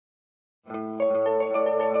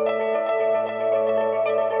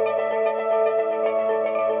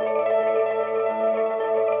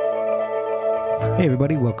Hey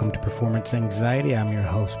everybody, welcome to Performance Anxiety. I'm your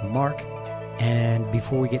host, Mark. And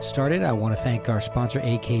before we get started, I want to thank our sponsor,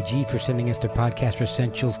 AKG, for sending us their Podcaster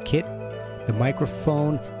Essentials kit. The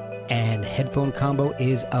microphone and headphone combo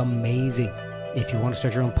is amazing. If you want to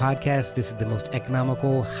start your own podcast, this is the most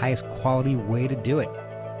economical, highest quality way to do it.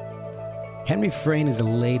 Henry Frayne is a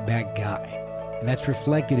laid-back guy, and that's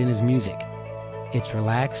reflected in his music. It's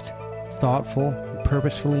relaxed, thoughtful, and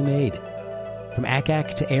purposefully made. From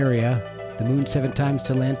Ack-Ack to Area, The Moon Seven Times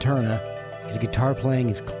to Lanterna, his guitar playing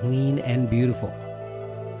is clean and beautiful.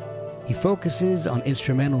 He focuses on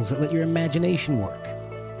instrumentals that let your imagination work.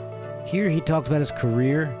 Here he talks about his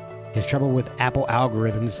career, his trouble with Apple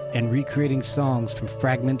algorithms, and recreating songs from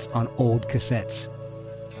fragments on old cassettes.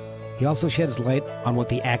 He also sheds light on what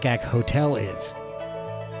the Ack-Ack Hotel is.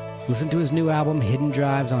 Listen to his new album, Hidden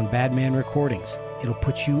Drives, on Badman Recordings. It'll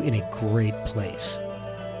put you in a great place.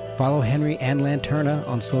 Follow Henry and Lanterna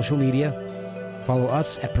on social media. Follow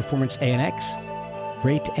us at Performance ANX.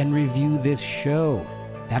 Rate and review this show.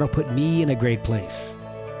 That'll put me in a great place.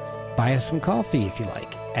 Buy us some coffee if you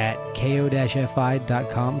like at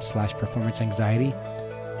ko-fi.com/performanceanxiety.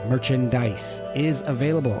 Merchandise is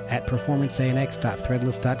available at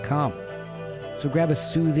performanceanx.threadless.com. So grab a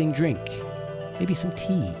soothing drink, maybe some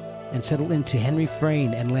tea, and settle into Henry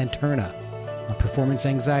Frayne and Lanterna on Performance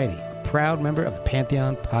Anxiety, a proud member of the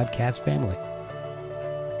Pantheon podcast family.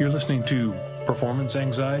 You're listening to Performance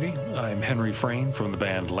Anxiety. I'm Henry Frayne from the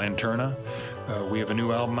band Lanterna. We have a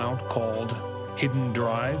new album out called Hidden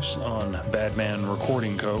Drives on Badman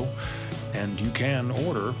Recording Co. And you can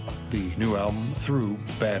order the new album through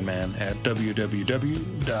Badman at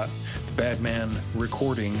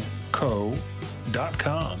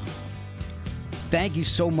www.badmanrecordingco.com. Thank you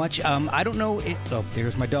so much. I don't know.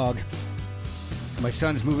 There's my dog. My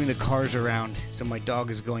son's moving the cars around, so my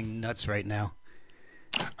dog is going nuts right now.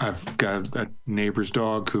 I've got a neighbor's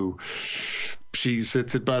dog who she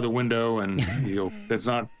sits it by the window, and it's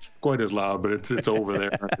not quite as loud, but it's over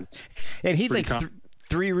there. It's and he's like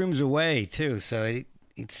three rooms away too, so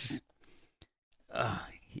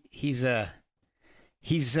he's an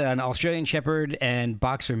Australian Shepherd and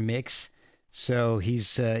Boxer mix, so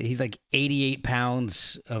he's like 88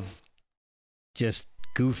 pounds of just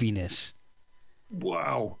goofiness.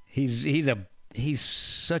 Wow. He's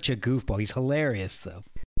such a goofball. He's hilarious though.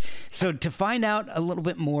 So to find out a little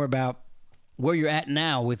bit more about where you're at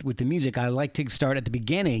now with the music, I like to start at the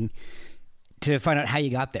beginning to find out how you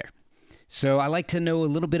got there. So I like to know a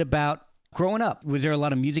little bit about growing up. Was there a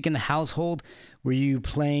lot of music in the household? Were you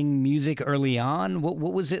playing music early on? What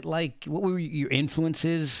was it like? What were your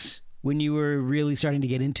influences when you were really starting to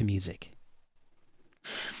get into music?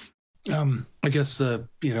 I guess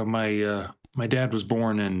my dad was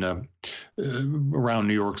born in around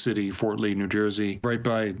New York City, Fort Lee, New Jersey.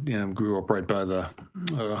 Grew up right by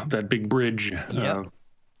that big bridge. Yep.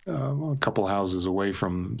 A couple houses away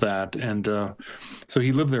from that. And so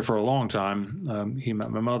he lived there for a long time. He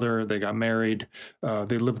met my mother. They got married.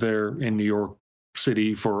 They lived there in New York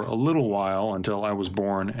City for a little while until I was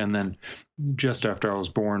born. And then just after I was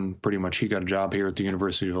born, pretty much he got a job here at the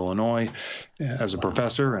University of Illinois as a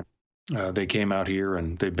professor. And they came out here,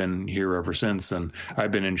 and they've been here ever since. And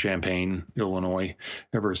I've been in Champaign, Illinois,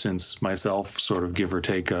 ever since myself, sort of give or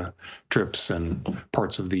take trips and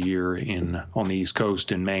parts of the year on the East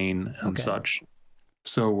Coast in Maine and such.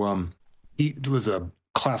 So he was a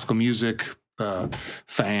classical music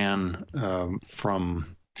fan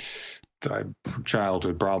from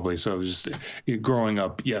childhood, probably. So just growing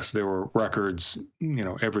up, yes, there were records,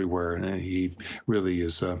 everywhere, and he really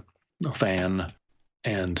is a fan.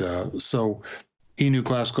 And so he knew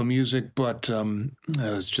classical music, but I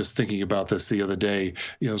was just thinking about this the other day,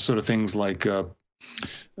 sort of things like,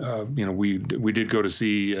 we did go to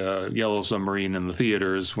see Yellow Submarine in the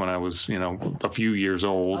theaters when I was, a few years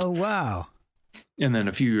old. Oh, wow. And then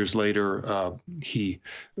a few years later, he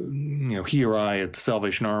or I at the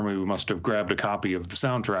Salvation Army, we must have grabbed a copy of the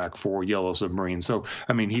soundtrack for Yellow Submarine. So,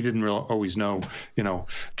 I mean, he didn't always know,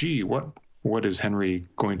 gee, what is Henry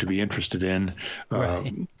going to be interested in,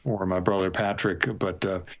 right. Or my brother Patrick, but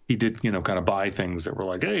he did, kind of buy things that were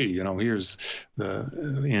like, hey, here's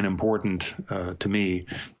an important to me,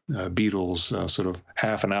 Beatles, sort of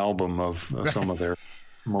half an album of some of their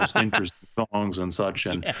most interesting songs and such,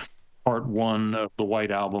 and part one of the White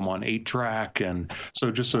Album on 8-track, and so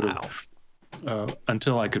just sort of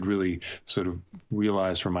until I could really sort of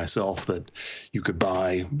realize for myself that you could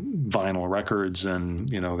buy vinyl records, and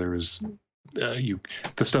there was. The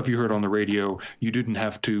stuff you heard on the radio, you didn't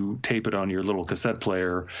have to tape it on your little cassette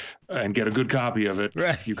player and get a good copy of it.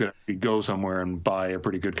 Right. You could go somewhere and buy a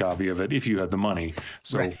pretty good copy of it if you had the money.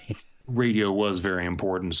 So radio was very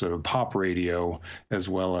important, sort of pop radio, as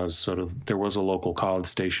well as sort of there was a local college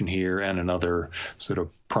station here and another sort of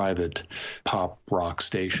private pop rock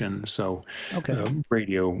station. So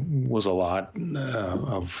radio was a lot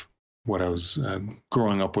of what I was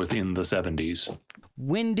growing up with in the 70s.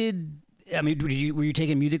 Were you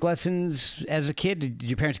taking music lessons as a kid? Did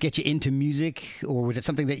your parents get you into music, or was it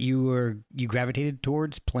something that you gravitated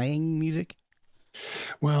towards, playing music?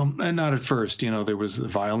 Well, and not at first. There was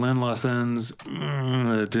violin lessons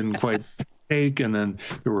that didn't quite take, and then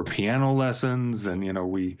there were piano lessons, and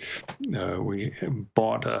we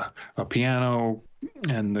bought a piano,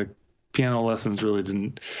 and the piano lessons really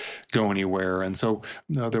didn't go anywhere, and so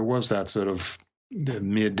there was that sort of the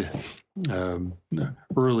mid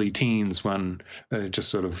early teens when I just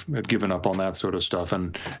sort of had given up on that sort of stuff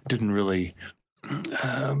and didn't really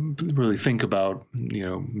think about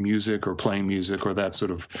music or playing music or that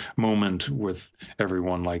sort of moment with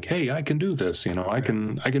everyone, like, hey, I can do this, I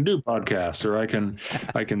can do podcasts, or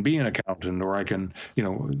I can be an accountant, or I can,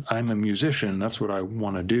 I'm a musician, that's what I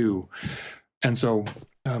want to do. And so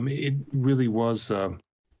it really was a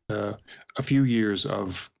few years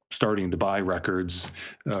of starting to buy records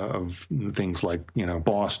of things like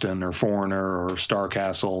Boston or Foreigner or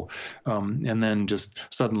Starcastle, and then just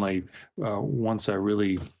suddenly once I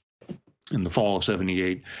really, in the fall of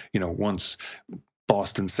 '78, once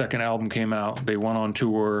Boston's second album came out, they went on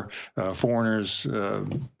tour. Foreigner's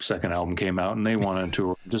second album came out, and they went on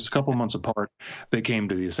tour. Just a couple months apart, they came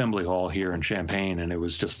to the Assembly Hall here in Champaign, and it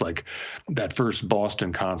was just like that first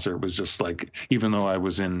Boston concert was just like, even though I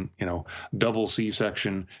was in, double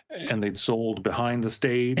C-section, and they'd sold behind the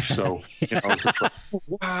stage, so I was just like,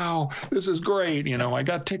 wow, this is great. I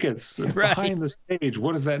got tickets behind the stage.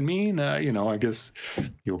 What does that mean? I guess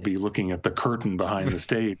you'll be looking at the curtain behind the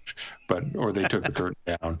stage, or they took the curtain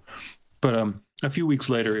down. But a few weeks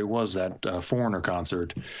later, it was that Foreigner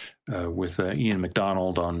concert with Ian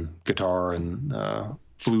McDonald on guitar and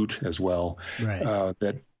flute as well. Right.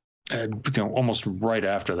 Almost right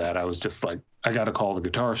after that, I was just like, I got to call the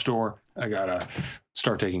guitar store. I got to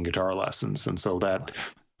start taking guitar lessons. And so that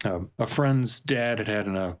a friend's dad had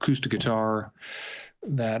an acoustic guitar.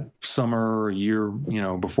 That summer, a year,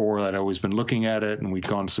 before that, I'd always been looking at it, and we'd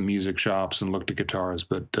gone to some music shops and looked at guitars.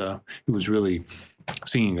 But it was really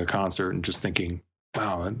seeing a concert and just thinking,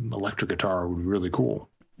 wow, an electric guitar would be really cool.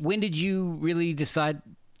 When did you really decide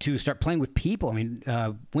to start playing with people? I mean,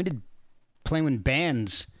 when did playing with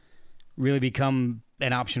bands really become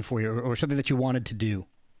an option for you, or something that you wanted to do?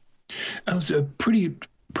 I was pretty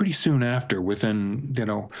soon after, within,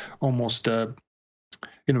 almost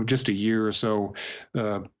just a year or so.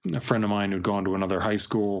 A friend of mine who'd gone to another high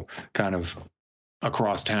school kind of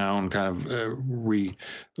across town, kind of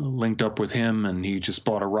linked up with him, and he just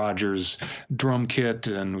bought a Rogers drum kit,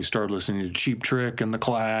 and we started listening to Cheap Trick and The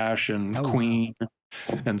Clash and Queen.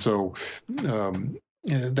 And so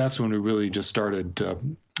that's when we really just started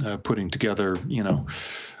putting together,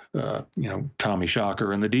 Tommy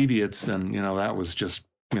Shocker and the Deviates, and that was just,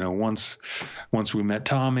 once we met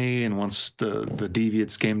Tommy and once the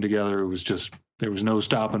Deviates came together, it was just, there was no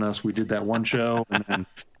stopping us. We did that one show, and then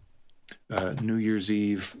New Year's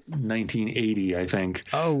Eve 1980, I think.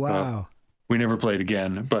 Oh wow! We never played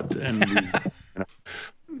again, but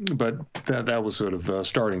that was sort of a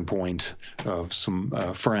starting point of some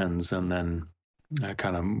friends, and then I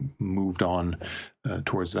kind of moved on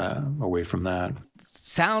towards that, away from that.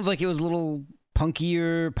 Sounds like it was a little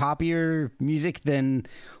punkier, poppier music than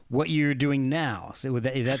what you're doing now. So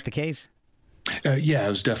is that the case? Yeah, it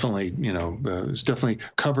was definitely,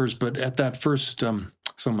 covers. But at that first,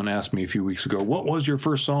 someone asked me a few weeks ago, what was your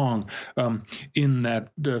first song in that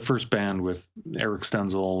first band with Eric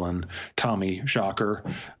Stenzel and Tommy Shocker?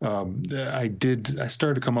 I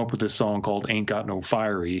started to come up with this song called Ain't Got No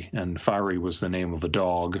Fiery, and Fiery was the name of a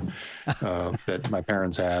dog that my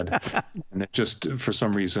parents had. And it just, for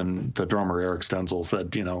some reason, the drummer Eric Stenzel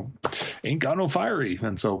said, Ain't Got No Fiery.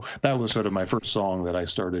 And so that was sort of my first song that I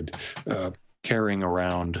started carrying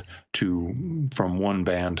around from one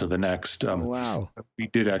band to the next. Wow. We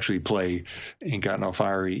did actually play Ain't Got No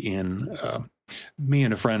Fiery in, me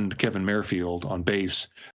and a friend, Kevin Merfield, on bass,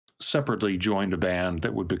 separately joined a band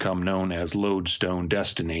that would become known as Lodestone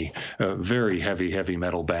Destiny, a very heavy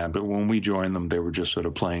metal band. But when we joined them, they were just sort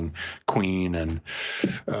of playing Queen and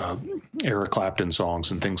Eric Clapton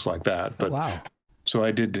songs and things like that. But wow. So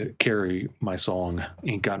I did carry my song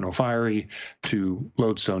Ain't Got No Fiery to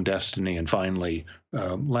Lodestone Destiny, and finally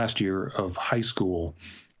last year of high school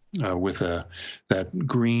with that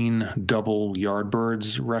green double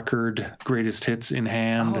Yardbirds record, Greatest Hits in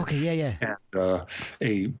Hand. Oh, okay, yeah. And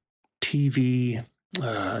a TV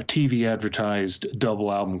a TV advertised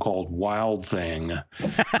double album called Wild Thing,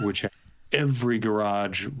 which had every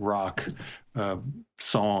garage rock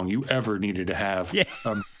song you ever needed to have. Yeah.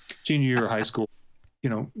 Senior year of high school,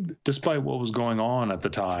 despite what was going on at the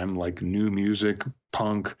time, like new music,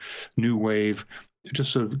 punk, new wave,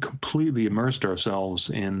 just sort of completely immersed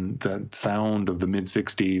ourselves in the sound of the mid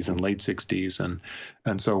 60s and late 60s.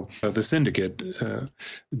 And so the Syndicate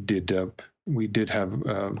we did have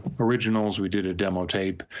originals, we did a demo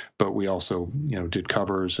tape, but we also, did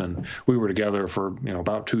covers, and we were together for,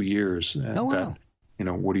 about 2 years. Oh, wow.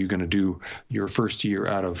 What are you going to do your first year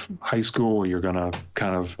out of high school? You're going to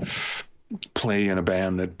kind of play in a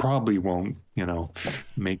band that probably won't,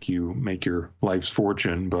 make your life's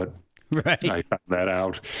fortune, but right. I found that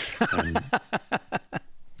out. And,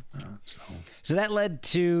 so that led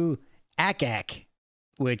to Ack,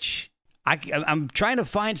 which I'm trying to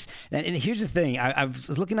find. And here's the thing: I was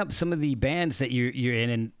looking up some of the bands that you're in,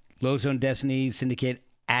 and Low Zone Destiny, Syndicate,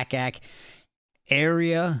 Ack,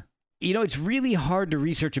 Area. It's really hard to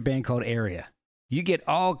research a band called Area. You get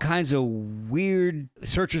all kinds of weird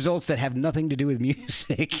search results that have nothing to do with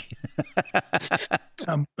music.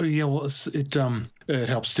 It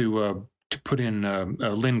helps to put in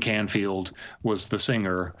Lynn Canfield was the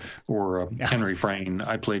singer, or Henry Frayne.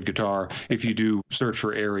 I played guitar. If you do search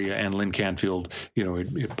for Area and Lynn Canfield,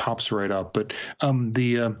 it pops right up. But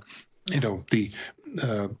there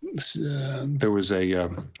was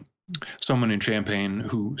someone in Champaign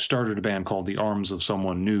who started a band called The Arms of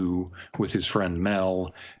Someone New with his friend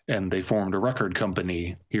Mel, and they formed a record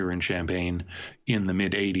company here in Champaign in the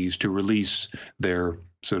mid 80s to release their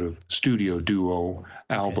sort of studio duo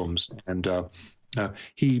albums. And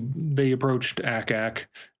they approached Ack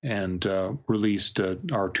and released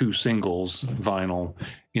our 2 singles vinyl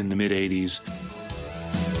in the mid 80s.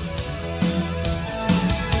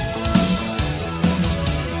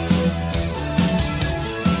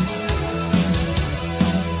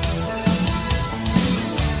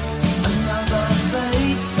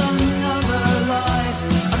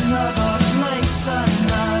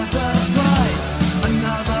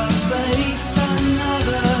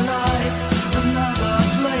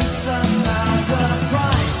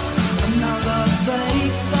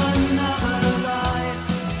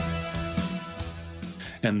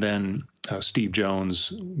 And then Steve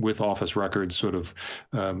Jones with Office Records sort of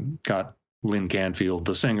got Lynn Canfield,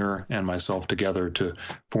 the singer, and myself together to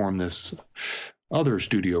form this other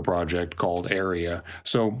studio project called Area.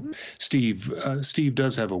 So Steve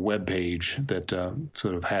does have a web page that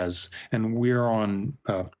sort of has, and we're on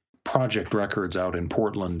Project Records out in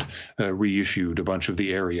Portland, reissued a bunch of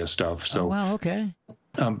the Area stuff. So, oh, wow, okay.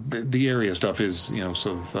 The Area stuff is,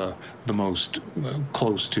 sort of the most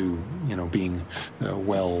close to, being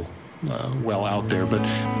well out there. But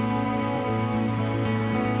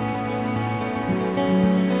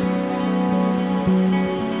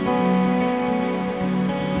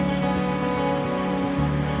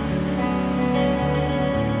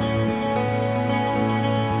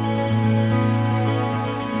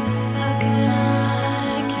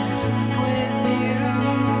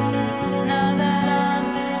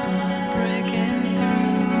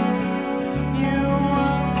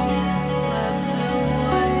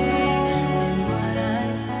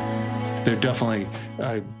definitely,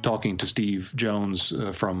 talking to Steve Jones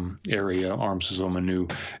from Area, Arms of Someone New,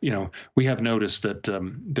 we have noticed that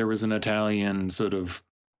there was an Italian sort of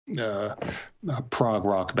prog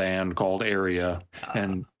rock band called Area,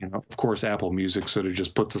 and of course Apple Music sort of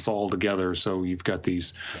just puts us all together. So you've got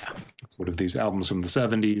these sort of these albums from the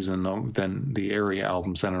 70s, and then the Area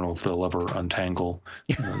albums. I don't know if they'll ever untangle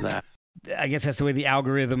that. I guess that's the way the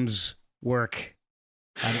algorithms work.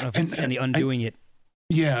 I don't know if it's any undoing it.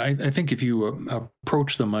 Yeah, I think if you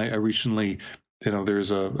approach them, I recently,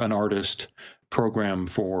 there's an artist program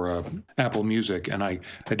for Apple Music, and I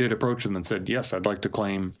did approach them and said, yes, I'd like to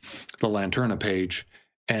claim the Lanterna page.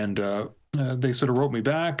 And they sort of wrote me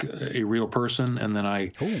back, a real person. And then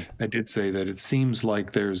I did say that it seems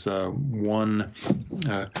like there's one,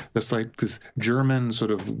 that's like this German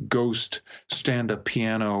sort of ghost stand-up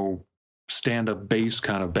piano, stand-up bass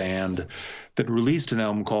kind of band that released an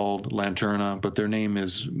album called Lanterna, but their name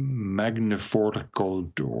is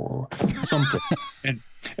Magniforco or something.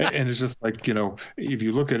 and it's just like, if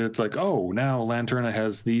you look at it, it's like, oh, now Lanterna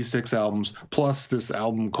has these 6 albums plus this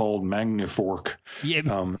album called Magnifork.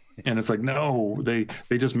 Yeah. And it's like, no, they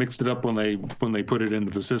just mixed it up when they put it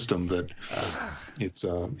into the system, that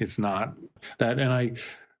it's not that. And I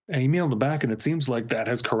emailed it back, and it seems like that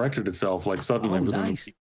has corrected itself, like suddenly. Oh, nice.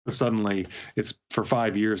 suddenly it's for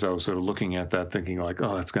 5 years I was sort of looking at that thinking like,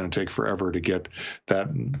 oh, it's going to take forever to get that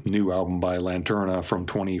new album by Lanterna from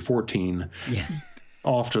 2014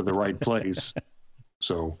 off to the right place.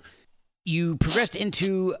 So you progressed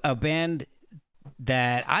into a band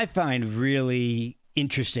that I find really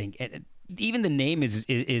interesting. Even the name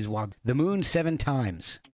is wild. The Moon Seven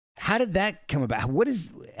Times. How did that come about?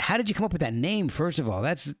 How did you come up with that name? First of all,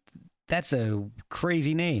 that's a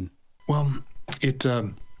crazy name. Well,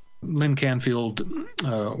 Lynn Canfield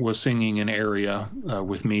was singing an area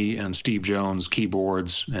with me and Steve Jones,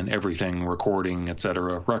 keyboards and everything, recording,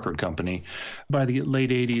 etc., record company. By the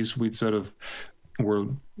late 80s, we'd sort of were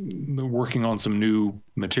working on some new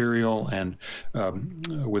material, and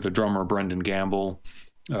with a drummer, Brendan Gamble,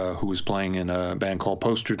 who was playing in a band called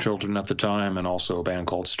Poster Children at the time, and also a band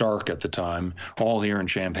called Stark at the time, all here in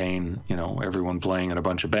Champaign, everyone playing in a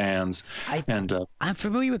bunch of bands. I'm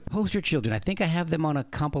familiar with Poster Children. I think I have them on a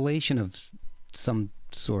compilation of some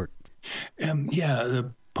sort.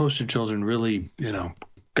 The Poster Children really,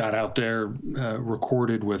 got out there,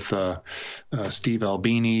 recorded with Steve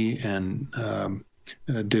Albini, and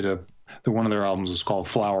did one of their albums was called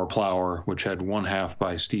Flower Plower, which had one half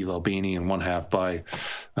by Steve Albini and one half by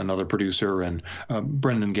another producer. And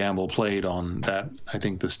Brendan Gamble played on that, I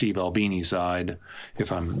think, the Steve Albini side,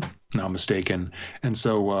 if I'm not mistaken. And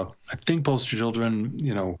so I think Poster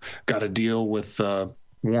Children, got a deal with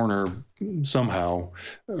Warner somehow,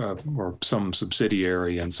 or some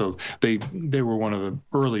subsidiary. And so they were one of the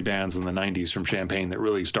early bands in the 90s from Champaign that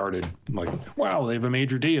really started like, wow, they have a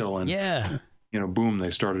major deal. And boom, they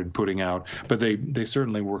started putting out, but they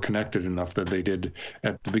certainly were connected enough that they did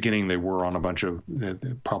at the beginning, they were on a bunch of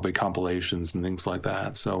probably compilations and things like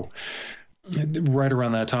that. So right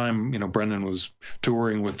around that time, Brendan was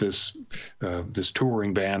touring with this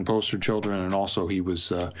touring band, Poster Children, and also he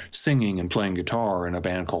was singing and playing guitar in a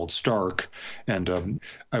band called Stark. And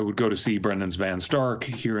I would go to see Brendan's band Stark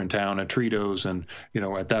here in town at Tritos, and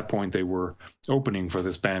at that point they were opening for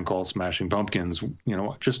this band called Smashing Pumpkins.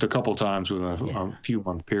 Just a couple times within a few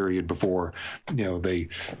month period before they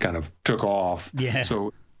kind of took off. Yeah.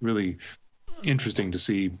 So really interesting to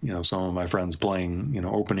see, some of my friends playing,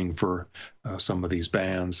 opening for some of these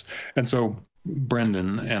bands. And so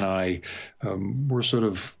Brendan and I were sort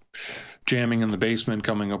of jamming in the basement,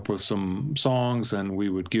 coming up with some songs, and we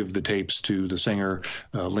would give the tapes to the singer,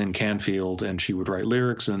 Lynn Canfield, and she would write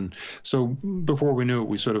lyrics. And so before we knew it,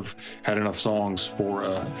 we sort of had enough songs for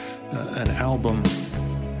an album.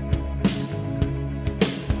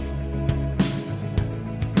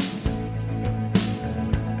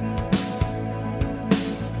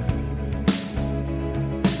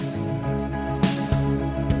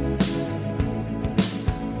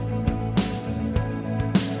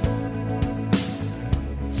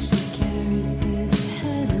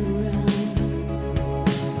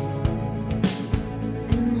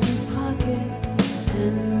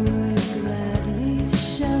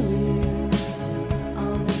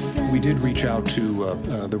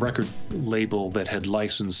 To the record label that had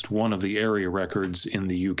licensed one of the area records in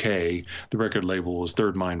the UK. The record label was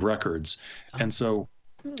Third Mind Records. And so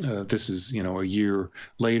this is, a year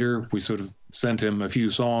later, we sort of sent him a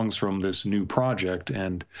few songs from this new project,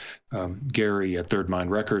 and Gary at Third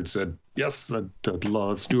Mind Records said, yes,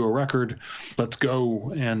 let's do a record, let's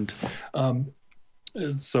go. And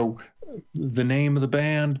so the name of the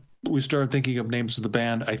band, we started thinking of names of the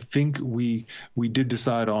band. I think we did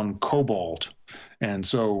decide on Cobalt. And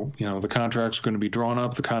so, the contracts were going to be drawn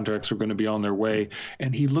up, the contracts were going to be on their way.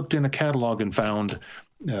 And he looked in a catalog and found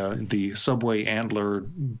the Subway Antler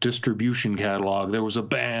distribution catalog. There was a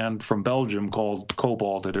band from Belgium called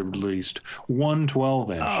Cobalt that had released one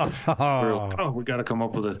 12-inch. We got to come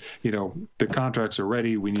up with the contracts are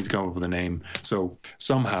ready. We need to come up with a name. So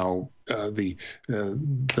somehow the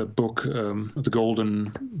book, the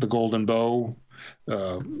Golden Bow,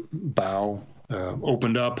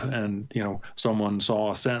 opened up, and someone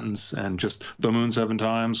saw a sentence, and just The Moon Seven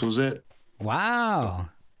Times was it. Wow.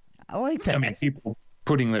 So, I like that. I mean, people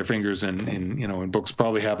putting their fingers in books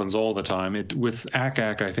probably happens all the time. With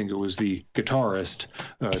Ak-Ak, I think it was the guitarist,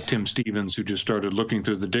 Tim Stevens, who just started looking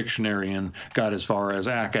through the dictionary and got as far as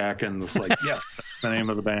Ak-Ak, and was like, yes, that's the name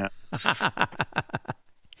of the band.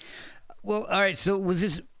 Well, all right. So was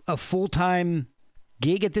this a full-time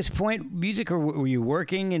gig at this point, music, or were you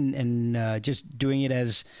working and just doing it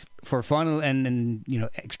as for fun and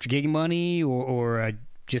extra gig money, or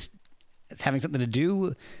just having something to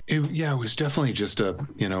do? It was definitely just a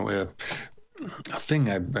a thing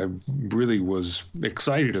I really was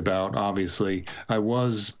excited about. Obviously, I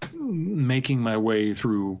was making my way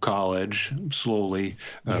through college slowly.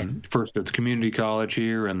 Yeah. First at the community college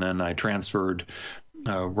here, and then I transferred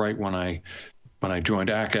right when I joined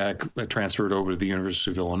ACAC. I transferred over to the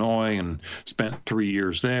University of Illinois and spent 3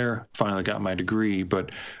 years there. Finally got my degree.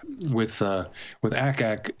 But with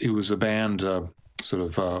ACAC, it was a band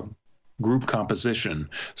sort of group composition,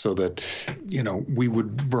 so that we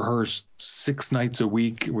would rehearse 6 nights a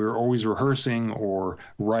week. We were always rehearsing or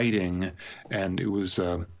writing, and it was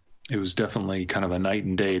definitely kind of a night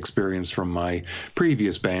and day experience from my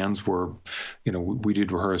previous bands where, we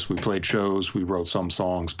did rehearse, we played shows, we wrote some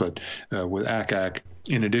songs. But with ACAC,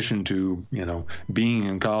 in addition to, being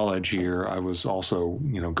in college here, I was also,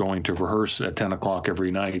 going to rehearse at 10 o'clock every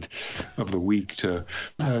night of the week to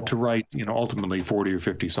write, ultimately 40 or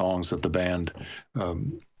 50 songs that the band,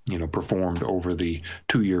 performed over the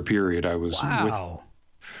 2-year period I was Wow.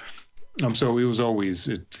 with. So it was always,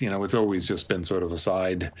 it's always just been sort of a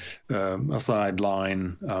sideline.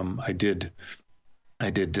 I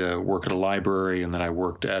did work at a library, and then I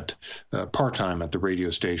worked at part-time at the radio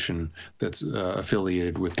station that's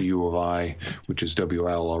affiliated with the U of I, which is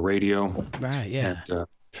WILL Radio. Right. Yeah. And,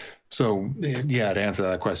 to answer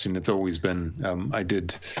that question, it's always been, I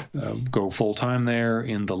did go full-time there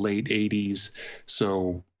in the late 80s,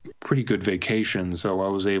 so pretty good vacation. So I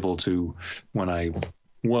was able to, when I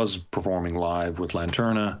was performing live with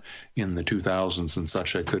Lanterna in the 2000s and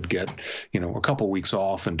such, I could get, a couple weeks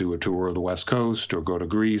off and do a tour of the West Coast or go to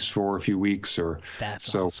Greece for a few weeks That's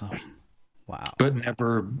so. Awesome. Wow. But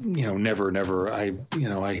never.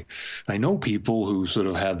 I know people who sort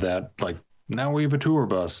of had that, like, now we have a tour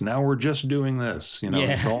bus, now we're just doing this,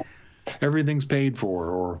 It's all, everything's paid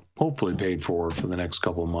for, or hopefully paid for the next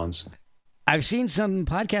couple of months. I've seen some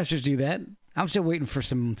podcasters do that. I'm still waiting for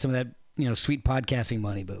some of that, sweet podcasting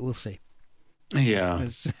money, but we'll see. Yeah.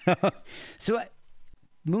 So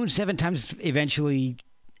Moon 7 Times eventually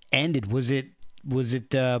ended. Was it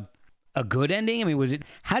a good ending? I mean,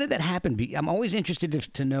 how did that happen? I'm always interested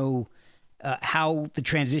to know how the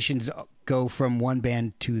transitions go from one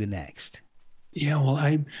band to the next. Yeah,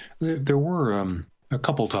 well, there were a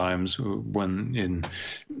couple times when in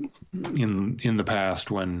the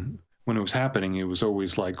past when it was happening, it was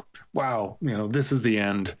always like, wow, this is the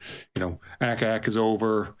end. ACAC is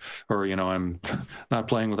over, or I'm not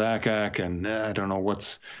playing with ACAC, and I don't know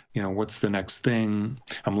what's the next thing.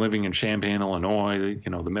 I'm living in Champaign, Illinois,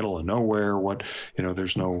 the middle of nowhere.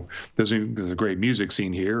 There's a great music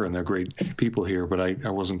scene here, and there are great people here, but I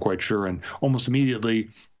wasn't quite sure. And almost immediately,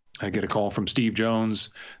 I get a call from Steve Jones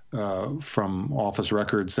from Office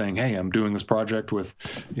Records saying, "Hey, I'm doing this project with,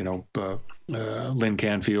 Lynn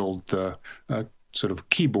Canfield, sort of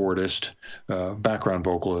keyboardist, background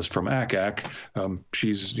vocalist from ACAC.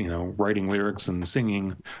 She's, writing lyrics and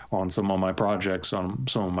singing on some of my projects, on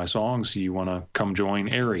some of my songs. You want to come join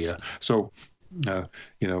Area?" So,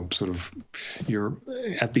 sort of, you're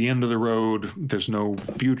at the end of the road. There's no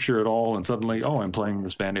future at all, and suddenly, I'm playing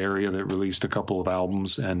this band Area that released a couple of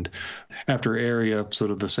albums, and after Area, sort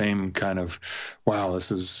of the same kind of, wow,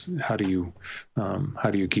 this is how do you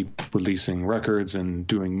keep releasing records and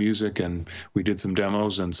doing music? And we did some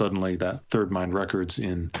demos, and suddenly that Third Mind Records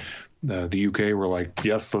in the UK were like,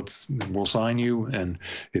 yes, we'll sign you, and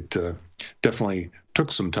it definitely took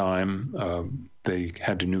some time. They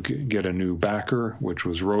had to get a new backer, which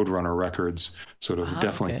was Roadrunner Records, sort of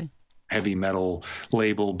definitely heavy metal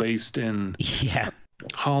label based in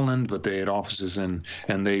Holland, but they had offices and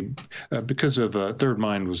they, because of Third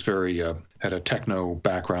Mind was very, had a techno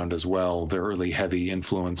background as well, the early heavy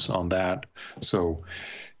influence on that. So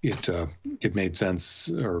it made sense,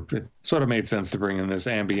 or it sort of made sense to bring in this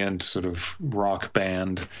ambient sort of rock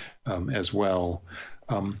band as well.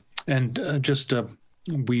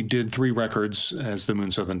 We did 3 records as the Moon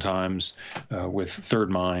 7 Times with Third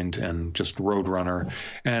Mind and just Roadrunner.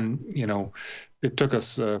 And, it took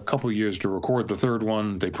us a couple of years to record the third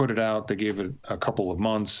one. They put it out, they gave it a couple of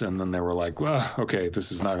months, and then they were like, well, okay,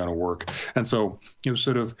 this is not going to work. And so it was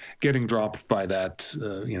sort of getting dropped by that,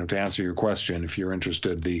 to answer your question, if you're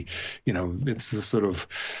interested, it's the sort of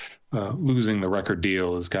losing the record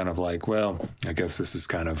deal is kind of like, well, I guess this is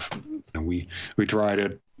kind of, we tried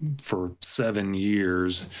it for 7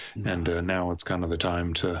 years, and now it's kind of the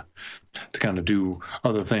time to kind of do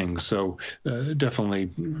other things. So definitely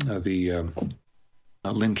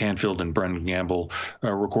Lynn Canfield and Brendan Gamble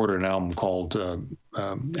recorded an album called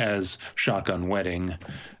As Shotgun Wedding,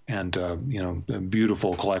 and a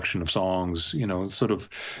beautiful collection of songs. Sort of,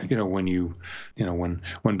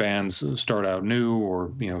 when bands start out new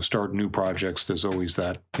or start new projects, there's always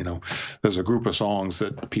that there's a group of songs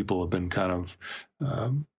that people have been kind of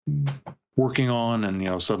working on,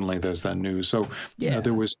 and suddenly there's that new. So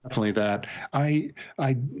there was definitely that. I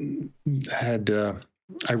had.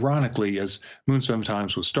 Ironically, as Moon Seven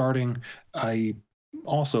Times was starting, I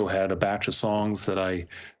also had a batch of songs that I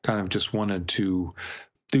kind of just wanted to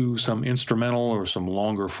do some instrumental or some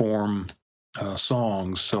longer form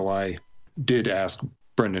songs. So I did ask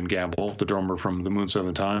Brendan Gamble, the drummer from the Moon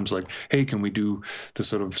Seven Times, like, hey, can we do this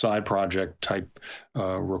sort of side project type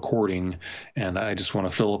recording? And I just want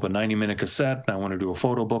to fill up a 90-minute cassette, and I want to do a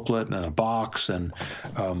photo booklet and a box. And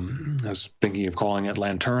I was thinking of calling it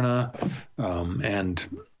Lanterna.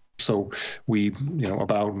 And so we,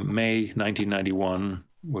 about May 1991,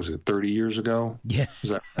 was it 30 years ago? Yeah.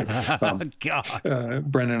 Is that right? God.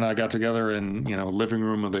 Brendan and I got together in, living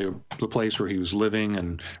room of the place where he was living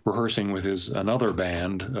and rehearsing with his another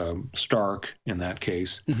band, Stark in that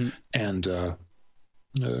case, and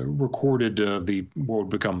recorded what would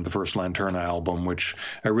become the first Lanterna album, which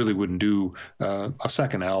I really wouldn't do a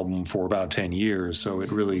second album for about 10 years. So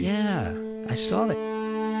it really... Yeah, I saw that.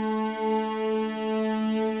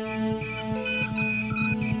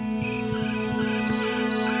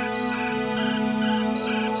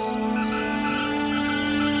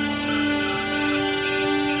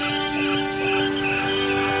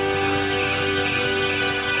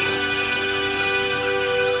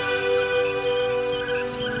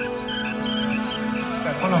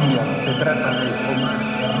 Colombia. Se trata de Omar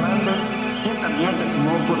Hernández, quien también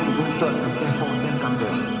tomó por supuesto al tiempo bien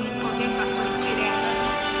también.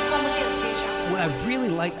 What I really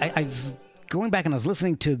like, I was going back and I was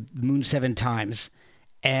listening to Moon Seven Times,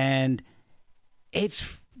 and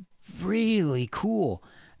it's really cool. I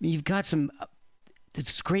mean, you've got some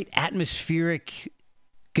this great atmospheric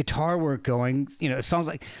guitar work going. Songs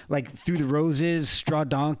like Through the Roses, Straw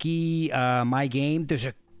Donkey, My Game. There's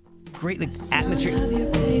a great atmosphere.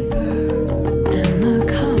 Your paper and the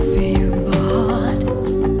coffee you bought,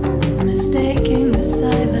 mistaking the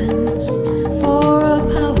silence for a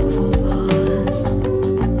powerful pause.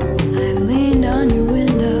 I leaned on your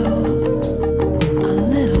window a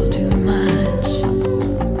little too much,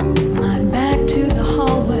 my back to the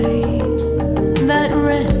hallway that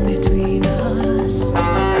ran between us.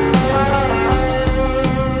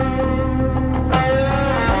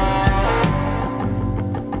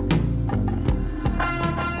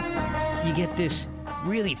 This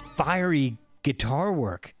really fiery guitar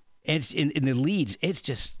work. It's in the leads. It's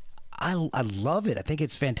just, I love it. I think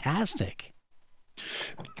it's fantastic.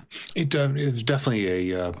 It was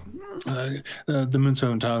definitely the Moon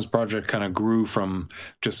Seven Times project kind of grew from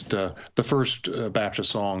just the first batch of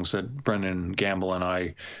songs that Brendan Gamble and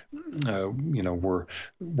I, were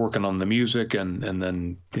working on the music, and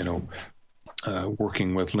then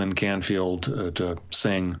working with Lynn Canfield to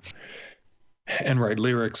sing and write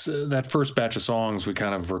lyrics. That first batch of songs, we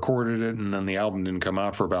kind of recorded it, and then the album didn't come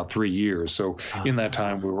out for about 3 years. So in that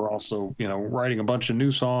time, we were also, writing a bunch of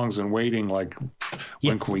new songs and waiting, like,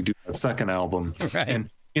 when can we do that second album? Right. And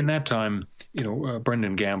in that time,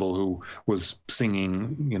 Brendan Gamble, who was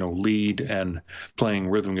singing, lead and playing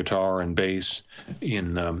rhythm guitar and bass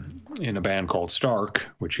in a band called Stark,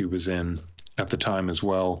 which he was in at the time as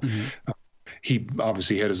well. Mm-hmm. He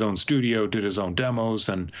obviously had his own studio, did his own demos,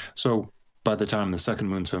 and so by the time the second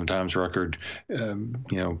Moon Seven Times record,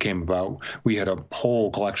 came about, we had a whole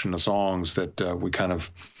collection of songs that we kind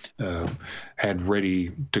of had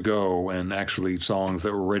ready to go, and actually songs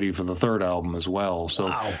that were ready for the third album as well. So,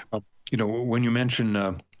 wow. When you mention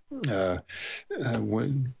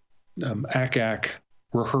Ack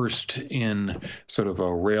rehearsed in sort of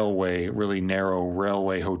a really narrow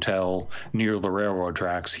railway hotel near the railroad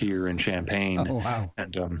tracks here in Champaign. Oh, wow.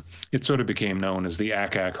 And it sort of became known as the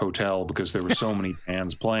Ack Hotel because there were so many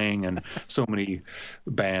bands playing, and so many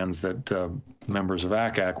bands that members of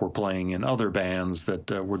Ack were playing in other bands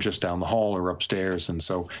that were just down the hall or upstairs. And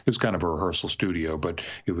so it was kind of a rehearsal studio, but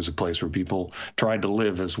it was a place where people tried to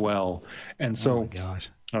live as well. And so, oh my gosh.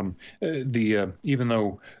 Even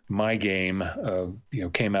though My Game,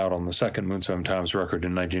 came out on the second Moon Seven Times record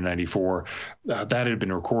in 1994, that had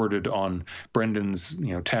been recorded on Brendan's,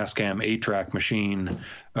 Tascam 8-track machine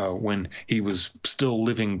when he was still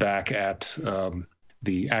living back at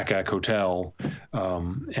the Ack Hotel,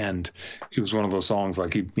 and it was one of those songs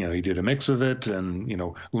like he did a mix of it, and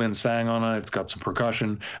Lynn sang on it. It's got some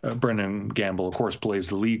percussion. Brendan Gamble, of course, plays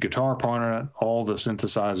the lead guitar part on it, all the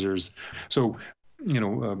synthesizers. So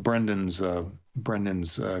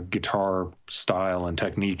Brendan's guitar style and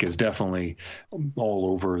technique is definitely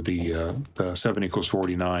all over the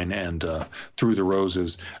 7=49 and Through the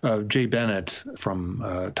Roses. Jay Bennett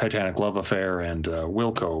from Titanic Love Affair and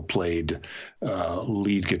Wilco played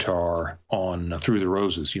lead guitar on Through the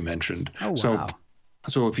Roses, you mentioned. Oh, wow.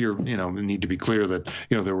 So if you're, need to be clear that,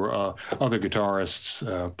 there were other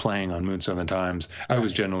guitarists playing on Moon Seven Times. I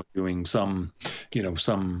was generally doing some,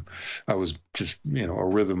 I was just, a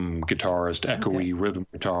rhythm guitarist, echoey rhythm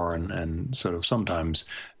guitar, and sort of sometimes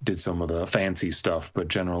did some of the fancy stuff, but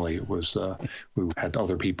generally it was, we had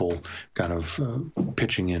other people kind of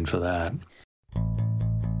pitching in for that.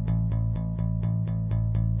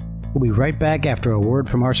 We'll be right back after a word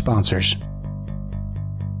from our sponsors.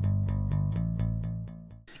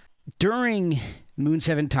 During Moon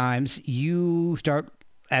Seven Times, you start,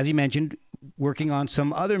 as you mentioned, working on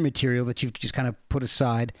some other material that you've just kind of put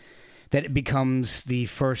aside, that it becomes the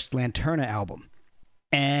first Lanterna album.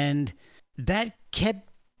 And that kept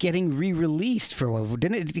getting re-released for a while.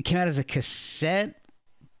 Didn't it? It came out as a cassette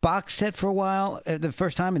box set for a while the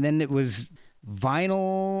first time, and then it was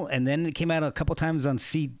vinyl, and then it came out a couple times on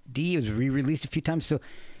CD. It was re-released a few times. So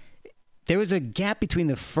there was a gap between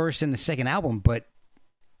the first and the second album, but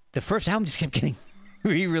the first album just kept getting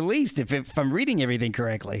re-released, if I'm reading everything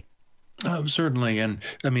correctly. Certainly. And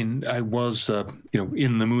I mean, I was,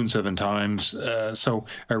 in the Moon Seven Times, so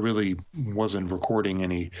I really wasn't recording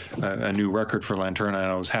a new record for Lanterna,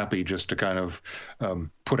 and I was happy just to kind of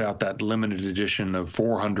put out that limited edition of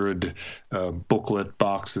 400 booklet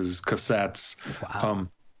boxes, cassettes. Wow.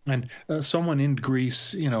 And someone in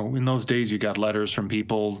Greece, in those days you got letters from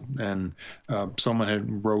people, and someone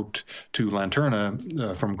had wrote to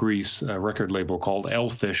Lanterna from Greece, a record label called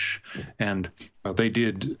Elfish, and they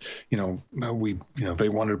did, they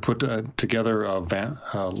wanted to put together a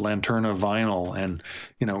Lanterna vinyl, and,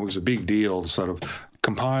 it was a big deal to sort of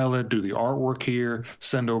compile it, do the artwork here,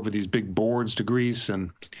 send over these big boards to Greece, and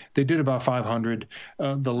they did about 500.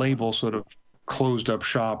 The label sort of closed up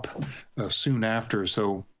shop soon after,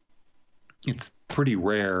 so it's pretty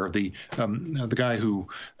rare. The guy who,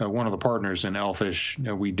 one of the partners in Elfish,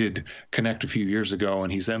 we did connect a few years ago,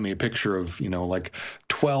 and he sent me a picture of, like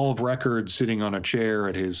 12 records sitting on a chair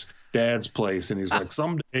at his dad's place. And he's like,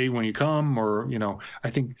 someday when you come, or, I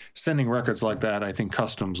think sending records like that, I think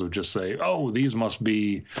customs would just say, oh, these must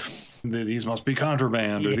be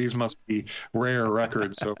contraband, or these must be rare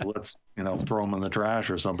records. So let's, throw them in the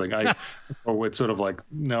trash or something. So it's sort of like,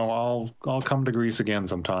 no, I'll come to Greece again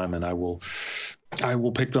sometime, and I will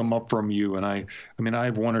pick them up from you. And I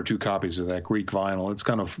have one or two copies of that Greek vinyl. It's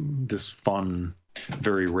kind of this fun,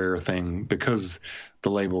 very rare thing, because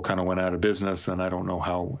the label kind of went out of business, and I don't know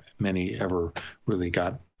how many ever really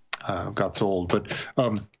got sold. But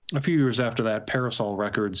a few years after that, Parasol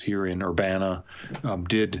Records here in Urbana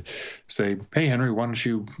did say, "Hey Henry, why don't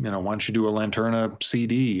you do a Lanterna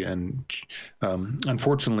CD?" And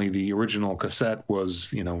unfortunately, the original cassette was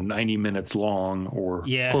 90 minutes long or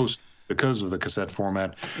close, because of the cassette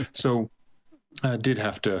format. So I did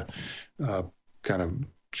have to kind of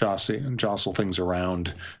jostle things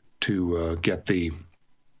around to get the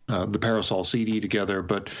Parasol CD together.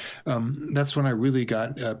 But that's when I really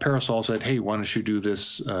got, Parasol said, "Hey, why don't you do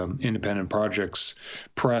this independent projects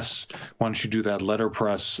press? Why don't you do that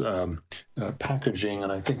letterpress packaging?"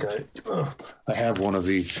 And I think I have one of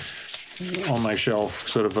the on my shelf,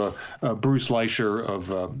 sort of a Bruce Leisher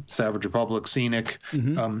of Savage Republic, Scenic.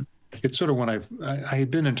 Mm-hmm. It's sort of when I had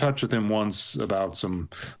been in touch with him once about some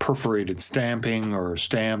perforated stamping or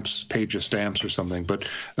stamps, page of stamps or something. But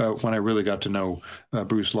when I really got to know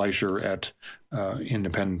Bruce Leisher at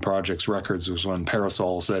Independent Projects Records was when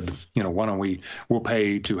Parasol said, why don't we'll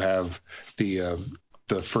pay to have the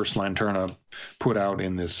first Lanterna put out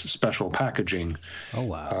in this special packaging. Oh,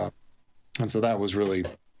 wow. And so that was really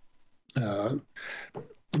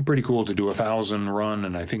pretty cool to do 1,000 run,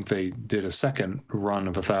 and I think they did a second run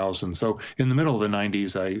of 1,000. So in the middle of the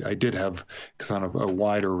 90s, I did have kind of a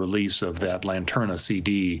wider release of that Lanterna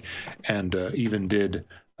CD, and even did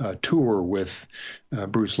a tour with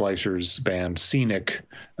Bruce Leisher's band Scenic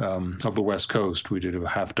of the West Coast. We did a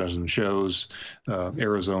half dozen shows,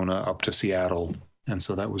 Arizona up to Seattle, and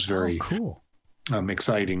so that was very cool.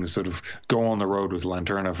 Exciting to sort of go on the road with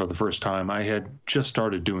Lanterna for the first time. I had just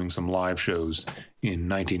started doing some live shows in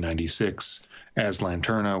 1996 as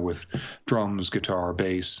Lanterna with drums, guitar,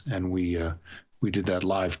 bass, and we did that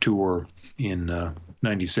live tour in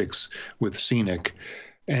 '96 with Scenic.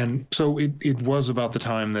 And so it was about the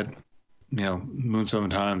time that, Moon Seven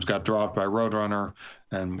Times got dropped by Roadrunner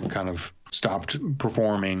and kind of stopped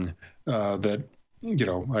performing, that,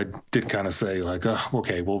 I did kind of say like, oh,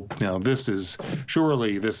 okay, well, this is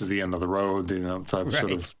the end of the road, type right.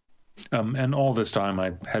 sort of. And all this time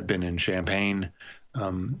I had been in Champaign,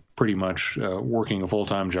 pretty much working a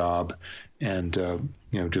full-time job and,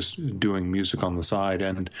 just doing music on the side.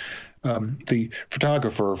 And the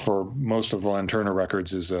photographer for most of the Lanterna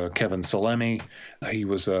records is Kevin Salemi. He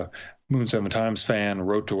was a Moon Seven Times fan,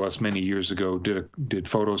 wrote to us many years ago, did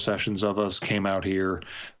photo sessions of us, came out here,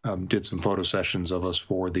 did some photo sessions of us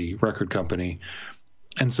for the record company.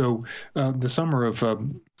 And so the summer of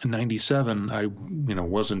 '97, I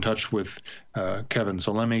was in touch with Kevin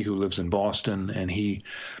Salemi, who lives in Boston, and he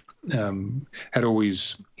had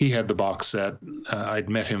the box set. I'd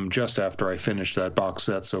met him just after I finished that box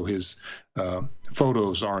set, so his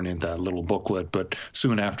photos aren't in that little booklet, but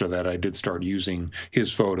soon after that I did start using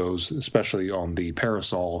his photos, especially on the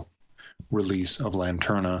Parasol release of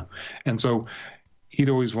Lanterna. And so he'd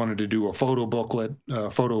always wanted to do a photo booklet,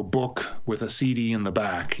 photo book with a CD in the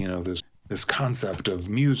back, this concept of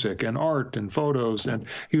music and art and photos. And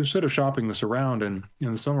he was sort of shopping this around. And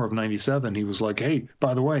in the summer of '97, he was like, hey,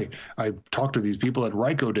 by the way, I talked to these people at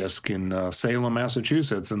Rykodisc in Salem,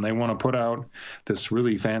 Massachusetts, and they want to put out this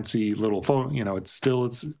really fancy little photo. It's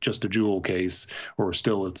just a jewel case, or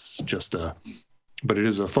still it's just but it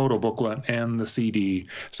is a photo booklet and the CD.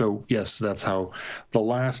 So yes, that's how the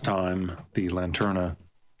last time the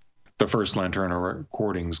first Lanterna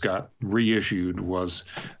recordings got reissued was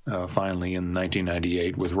finally in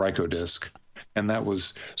 1998 with Rykodisc. And that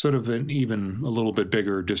was sort of an even a little bit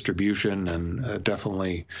bigger distribution, and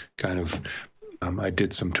definitely kind of, I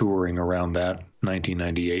did some touring around that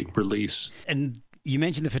 1998 release. And you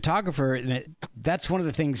mentioned the photographer, and that's one of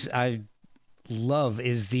the things I love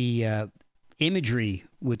is the imagery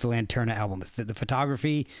with the Lanterna album. It's the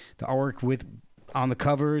photography, the artwork on the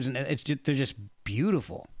covers, and they're just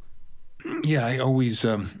beautiful. Yeah, I always,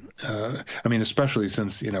 especially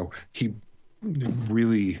since, he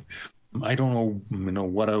really, I don't know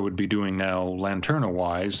what I would be doing now Lanterna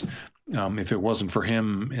wise, if it wasn't for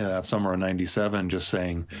him that summer of '97, just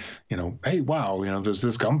saying, hey, wow, there's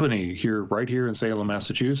this company right here in Salem,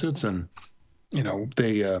 Massachusetts. And,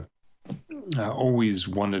 they, always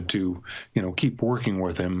wanted to, keep working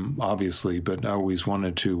with him, obviously, but I always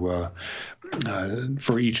wanted to,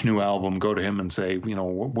 for each new album, go to him and say,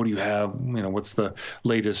 what do you have? What's the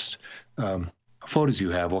latest photos you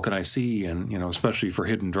have? What can I see? And, especially for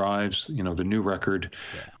Hidden Drives, the new record,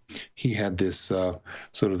 he had this sort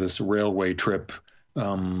of this railway trip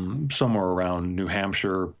somewhere around New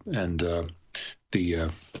Hampshire and the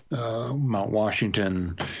Mount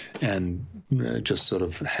Washington, and just sort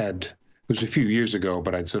of had, it was a few years ago,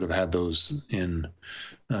 but I'd sort of had those in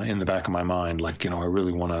the back of my mind, like, I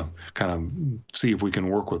really want to kind of see if we can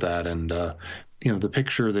work with that. And the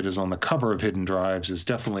picture that is on the cover of Hidden Drives is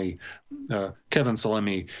definitely Kevin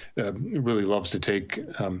Salemi really loves to take.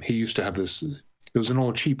 He used to have this. It was an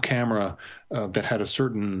old cheap camera that had a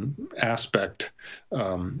certain aspect,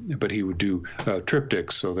 but he would do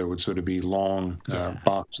triptychs, so there would sort of be long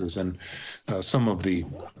boxes. And some of the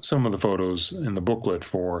photos in the booklet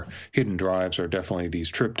for Hidden Drives are definitely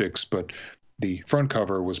these triptychs. But the front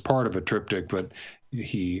cover was part of a triptych, but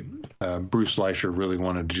Bruce Leischer really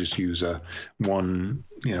wanted to just use a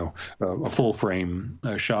full frame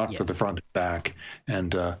shot for the front and back.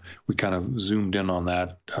 And we kind of zoomed in on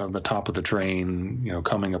that, the top of the train,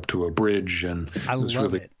 coming up to a bridge. And I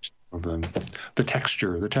love it. The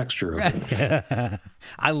texture of it.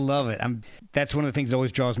 I love it. That's one of the things that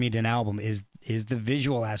always draws me to an album is the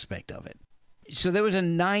visual aspect of it. So there was a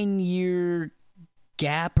 9-year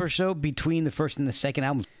gap or so between the first and the second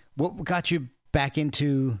album. What got you back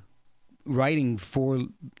into writing for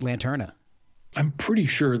Lanterna? I'm pretty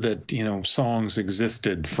sure that, songs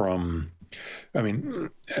existed from, Moon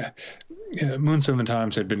Seven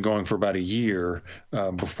Times had been going for about a year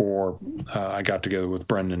before I got together with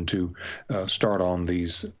Brendan to start on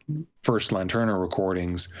these first Lanterna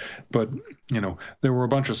recordings. But, there were a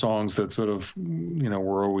bunch of songs that sort of,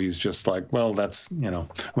 were always just like, well, that's, I'm going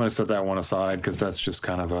to set that one aside because that's just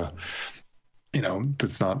kind of a,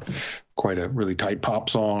 that's not quite a really tight pop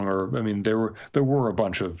song. Or, there were a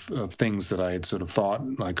bunch of things that I had sort of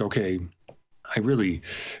thought like, okay, I really,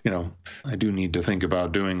 I do need to think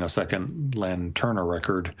about doing a second Lanterna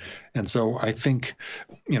record. And so I think,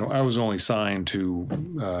 I was only signed to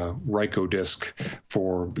Rykodisc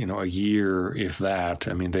for, a year, if that.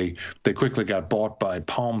 They quickly got bought by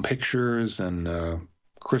Palm Pictures and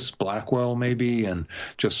Chris Blackwell maybe, and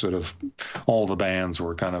just sort of all the bands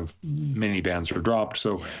were kind of mini bands were dropped.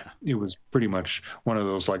 So it was pretty much one of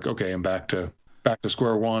those like, okay, I'm back to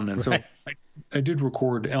square one. And so I did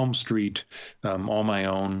record Elm Street on my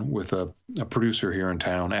own with a producer here in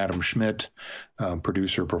town, Adam Schmidt,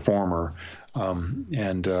 producer, performer,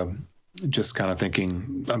 and just kind of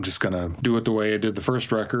thinking I'm just going to do it the way I did the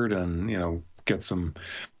first record and, get some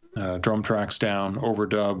drum tracks down,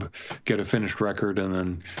 overdub, get a finished record, and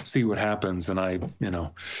then see what happens. And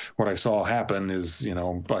what I saw happen is,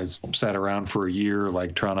 I sat around for a year,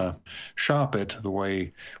 like trying to shop it the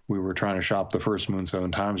way we were trying to shop the first Moon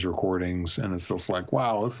Seven Times recordings. And it's just like,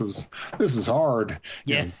 wow, this is hard.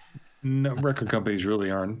 Yeah. No, record companies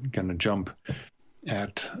really aren't going to jump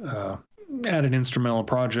at an instrumental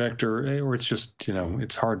project, or it's just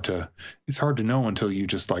it's hard to know until you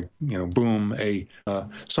just like boom.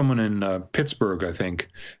 Someone in Pittsburgh, I think,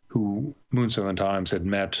 who Moon Seven Times had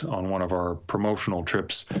met on one of our promotional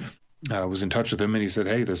trips, was in touch with him, and he said,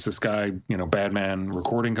 hey, there's this guy, Badman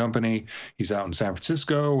Recording Company, he's out in San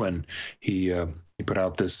Francisco, and he put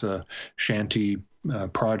out this shanty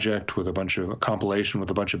project with a compilation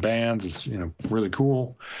with a bunch of bands. It's really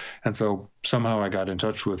cool. And so somehow I got in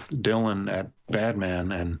touch with Dylan at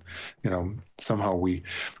Badman, and somehow we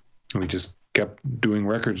just kept doing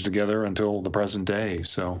records together until the present day.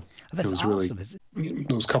 So That's it was awesome. really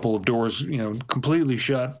those couple of doors, completely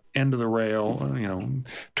shut, end of the rail,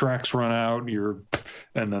 tracks run out,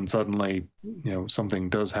 and then suddenly, something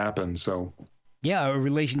does happen. So yeah, a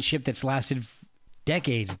relationship that's lasted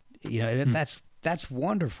decades. That's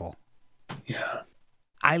wonderful. Yeah.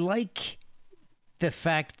 I like the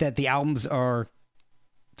fact that the albums are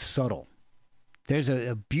subtle. There's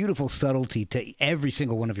a beautiful subtlety to every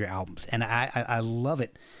single one of your albums, and I love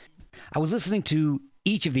it. I was listening to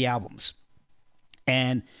each of the albums,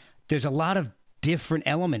 and there's a lot of different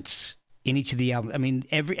elements in each of the albums. I mean,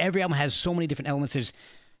 every album has so many different elements.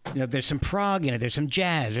 There's some prog in it, there's some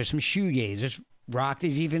jazz, there's some shoegaze, there's rock,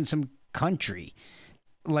 there's even some country.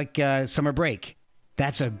 Like Summer Break.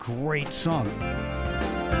 That's a great song.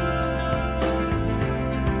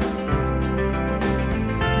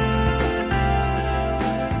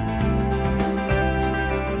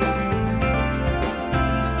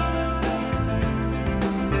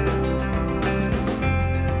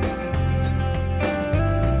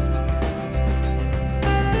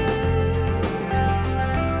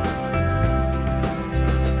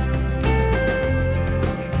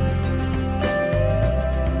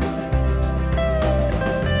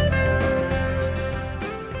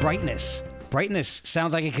 Brightness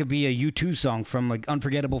sounds like it could be a U2 song from like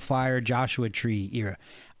Unforgettable Fire, Joshua Tree era.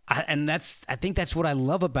 I think that's what I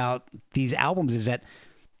love about these albums, is that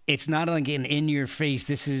it's not like an in-your-face,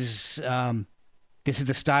 this is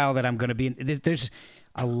the style that I'm going to be in. There's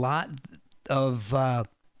a lot of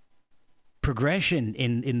progression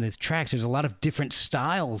in the tracks. There's a lot of different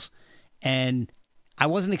styles, and I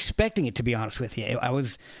wasn't expecting it, to be honest with you. I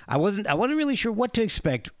wasn't really sure what to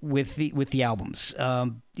expect with the albums.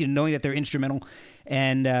 Knowing that they're instrumental,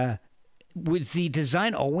 and was the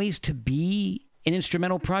design always to be an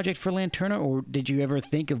instrumental project for Lanterna, or did you ever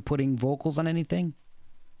think of putting vocals on anything?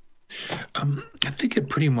 I think it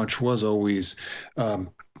pretty much was always,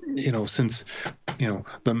 since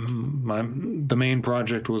the main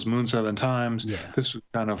project was Moon Seven Times. Yeah. This was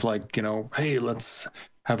kind of like hey, let's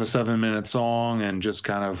have a 7-minute song and just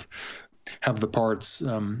kind of have the parts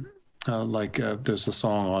there's a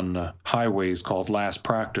song on Highways called Last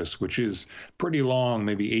Practice, which is pretty long,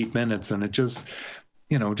 maybe 8 minutes, and it just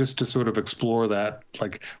just to sort of explore that,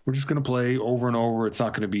 like, we're just going to play over and over. It's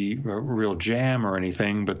not going to be a real jam or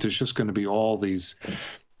anything, but there's just going to be all these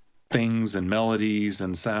things and melodies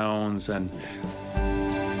and sounds and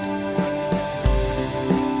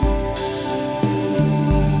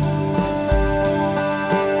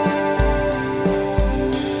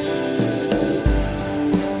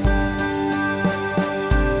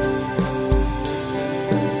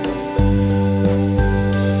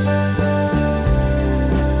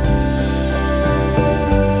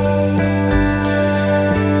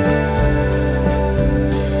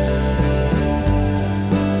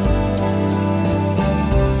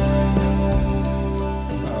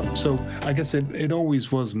I guess it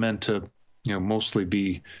always was meant to, mostly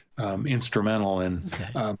be instrumental. And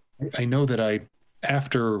okay. I know that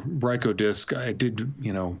after Rykodisc, I did,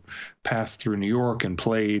 pass through New York and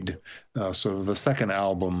played sort of the second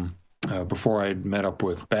album before I'd met up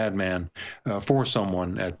with Badman for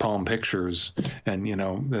someone at Palm Pictures. And,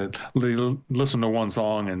 they listened to one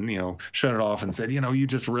song and, shut it off and said, you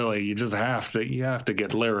just have to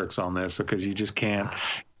get lyrics on this, because you just can't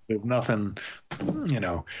There's nothing,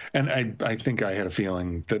 and I think I had a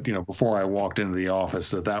feeling that, before I walked into the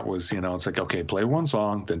office that was, it's like, okay, play one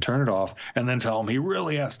song, then turn it off, and then tell him he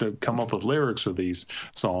really has to come up with lyrics for these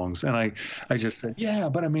songs. And I just said, yeah,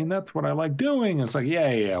 but I mean, that's what I like doing. It's like,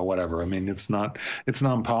 yeah, whatever. I mean, it's not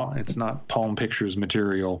Palm Pictures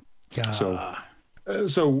material.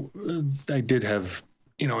 So I did have,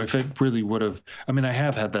 if it really would have, I mean, I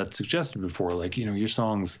have had that suggested before, like, your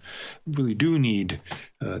songs really do need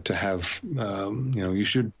to have, you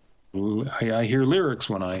should, I hear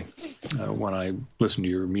lyrics when I listen to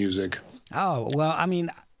your music. Oh, well, I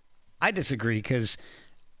mean, I disagree, because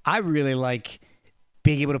I really like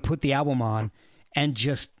being able to put the album on and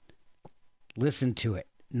just listen to it,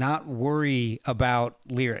 not worry about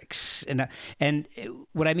lyrics. And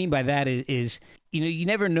what I mean by that is you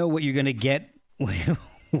never know what you're going to get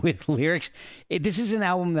with lyrics. This is an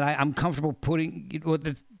album that I'm comfortable putting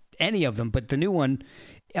with any of them, but the new one,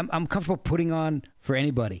 I'm comfortable putting on for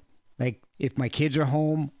anybody. Like, if my kids are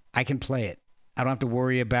home, I can play it. I don't have to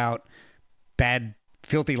worry about bad,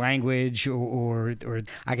 filthy language, or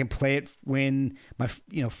I can play it when my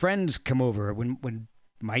friends come over, when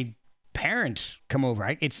my parents come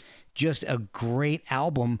over. It's just a great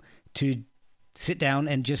album to sit down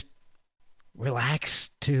and just relax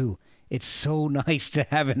to. It's so nice to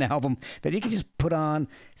have an album that you can just put on,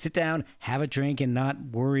 sit down, have a drink, and not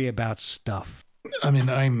worry about stuff. I mean,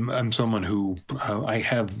 I'm someone who I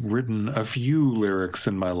have written a few lyrics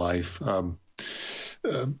in my life.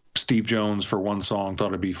 Steve Jones, for one song, thought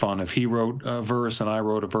it'd be fun if he wrote a verse and I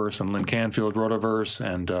wrote a verse, and Lynn Canfield wrote a verse,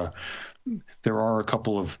 and there are a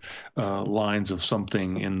couple of lines of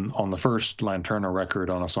something on the first Lanterna record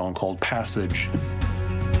on a song called Passage.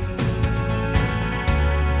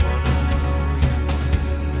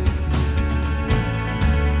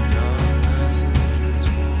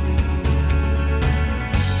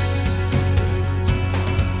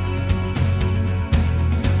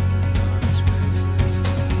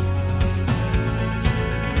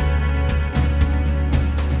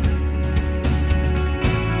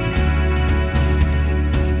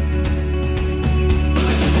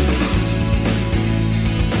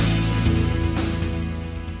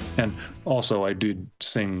 Also, I did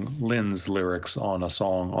sing Lynn's lyrics on a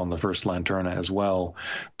song on the first Lanterna as well,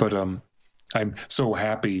 but I'm so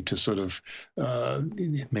happy to sort of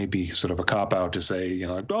maybe sort of a cop out to say,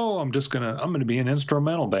 I'm gonna be an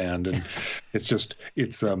instrumental band, and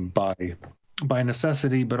it's by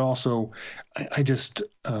necessity, but also I just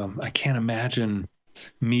I can't imagine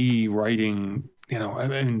me writing, I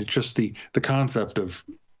mean, just the concept of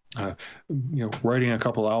writing a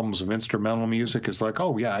couple albums of instrumental music is like,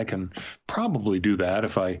 oh yeah, I can probably do that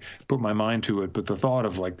if I put my mind to it. But the thought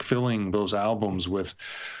of like filling those albums with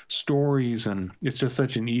stories, and it's just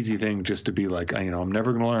such an easy thing just to be like, I'm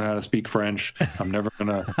never going to learn how to speak French. I'm never going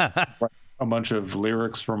to write a bunch of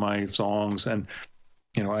lyrics for my songs. And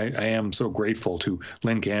I am so grateful to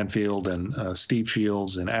Lynn Canfield and Steve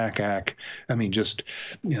Shields and Ack. I mean, just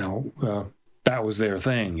that was their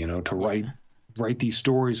thing, to write these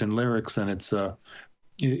stories and lyrics, and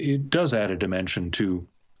it does add a dimension to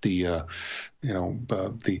the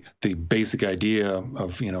the basic idea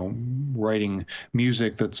of writing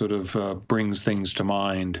music that sort of brings things to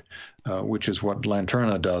mind, which is what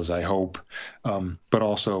Lanterna does, I hope. But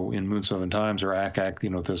also in Moon Seven Times or Ack,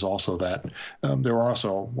 there's also that. There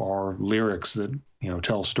also are lyrics that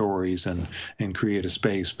tell stories and create a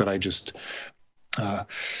space. But I just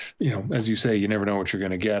as you say, you never know what you're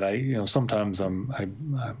going to get. Sometimes I'm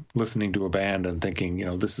listening to a band and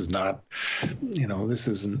thinking, this is not, this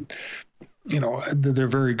isn't, they're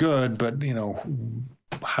very good, but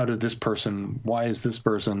why is this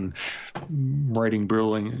person writing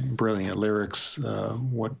brilliant lyrics?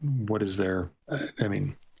 What is their,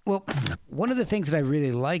 Well, one of the things that I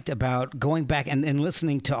really liked about going back and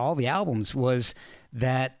listening to all the albums was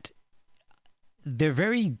that they're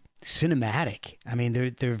very cinematic. I mean,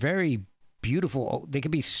 they're very beautiful. They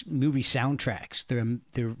could be movie soundtracks.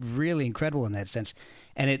 They're really incredible in that sense,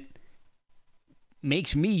 and it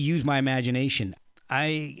makes me use my imagination.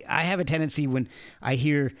 I have a tendency when I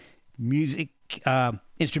hear music,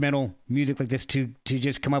 instrumental music like this, to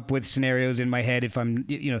just come up with scenarios in my head. If I'm,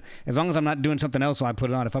 as long as I'm not doing something else while I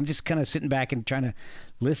put it on. If I'm just kind of sitting back and trying to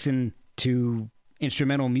listen to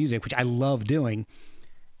instrumental music, which I love doing,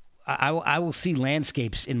 I will see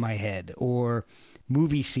landscapes in my head or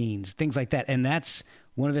movie scenes, things like that. And that's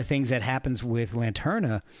one of the things that happens with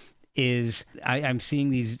Lanterna is I'm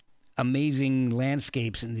seeing these amazing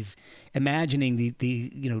landscapes and these imagining the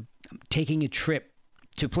taking a trip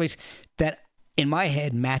to a place that in my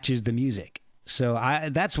head matches the music. So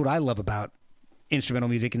that's what I love about instrumental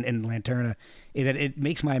music and Lanterna is that it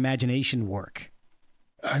makes my imagination work.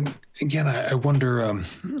 I wonder. I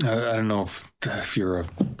don't know if you're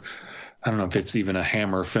I don't know if it's even a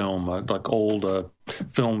Hammer film, like old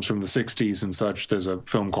films from the 60s and such. There's a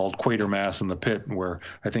film called Quatermass in the Pit where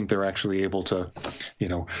I think they're actually able to,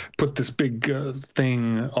 put this big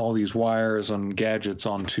thing, all these wires and gadgets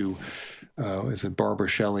onto, is it Barbara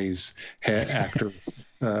Shelley's actor,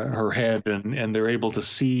 her head, and they're able to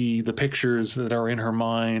see the pictures that are in her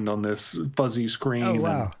mind on this fuzzy screen. Oh,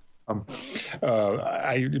 wow. And,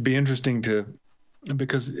 it'd be interesting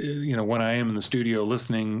because when I am in the studio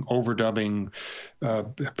listening, overdubbing, a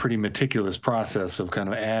pretty meticulous process of kind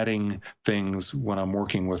of adding things when I'm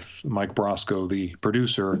working with Mike Brosco, the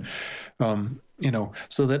producer,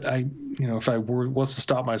 so that if I was to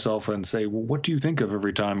stop myself and say, well, what do you think of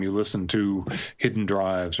every time you listen to Hidden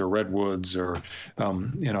Drives or Redwoods or,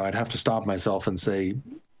 I'd have to stop myself and say,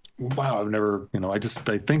 wow, I've never, I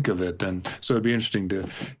think of it. And so it'd be interesting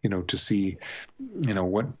to see,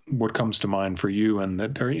 what comes to mind for you. And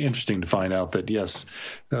that very interesting to find out that, yes,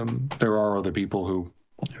 there are other people who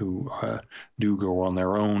do go on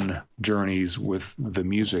their own journeys with the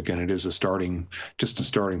music, and it is just a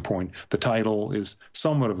starting point. The title is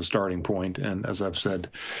somewhat of a starting point. And as I've said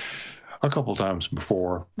a couple times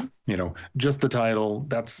before, just the title,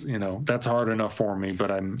 that's hard enough for me,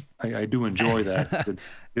 but I do enjoy that. It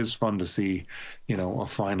is fun to see, a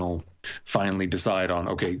finally decide on,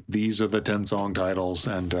 okay, these are the 10 song titles.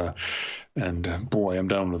 And boy, I'm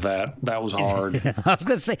done with that. That was hard. I was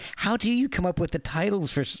going to say, how do you come up with the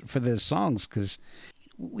titles for the songs? Because,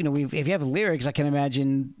 if you have lyrics, I can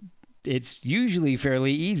imagine it's usually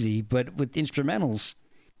fairly easy, but with instrumentals,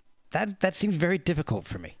 that seems very difficult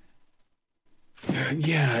for me.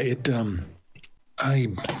 Yeah, I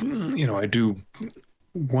do.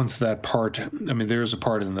 Once that part, there's a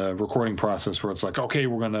part in the recording process where it's like, okay,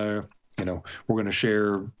 we're going to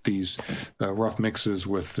share these rough mixes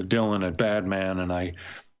with Dylan at Badman, and I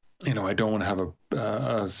don't want to have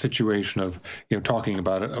a situation of, talking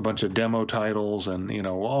about a bunch of demo titles and,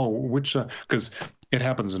 which, because it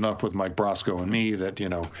happens enough with Mike Brosco and me that,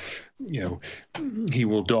 he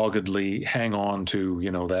will doggedly hang on to,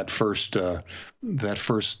 that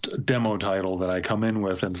first demo title that I come in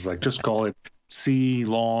with. And it's like, just call it C,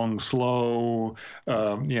 long, slow,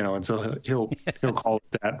 and so he'll call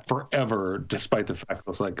it that forever, despite the fact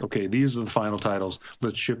that it's like, okay, these are the final titles.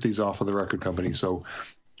 Let's ship these off of the record company so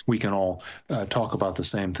we can all talk about the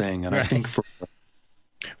same thing. And right. I think for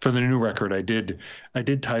the new record, I did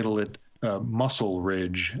title it Muscle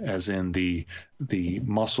Ridge, as in the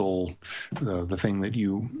muscle, the thing that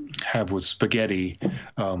you have with spaghetti,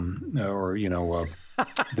 or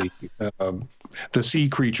the sea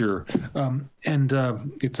creature, and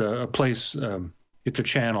it's a place. It's a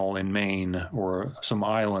channel in Maine or some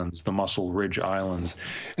islands, the Muscle Ridge Islands.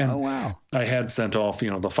 And oh, wow. I had sent off,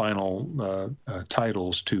 the final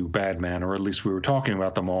titles to Badman, or at least we were talking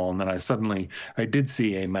about them all. And then I did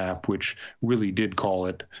see a map which really did call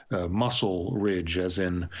it Muscle Ridge, as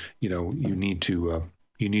in, you need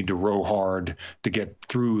to row hard to get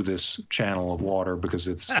through this channel of water because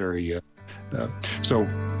it's very, so.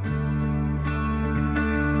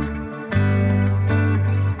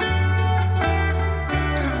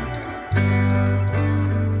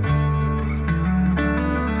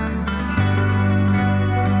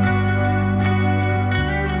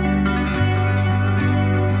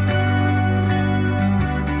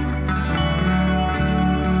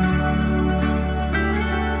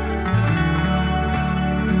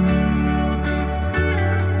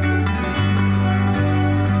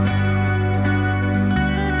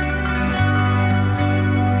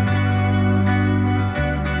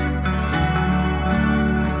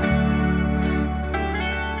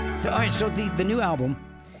 So the new album,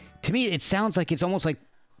 to me, it sounds like it's almost like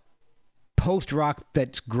post-rock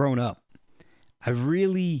that's grown up. I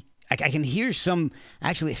can hear some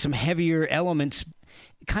heavier elements,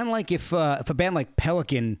 kind of like if a band like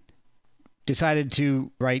Pelican decided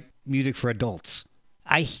to write music for adults.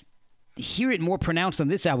 I hear it more pronounced on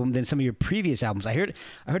this album than some of your previous albums. I heard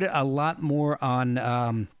it a lot more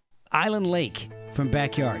on Island Lake from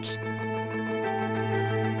Backyards.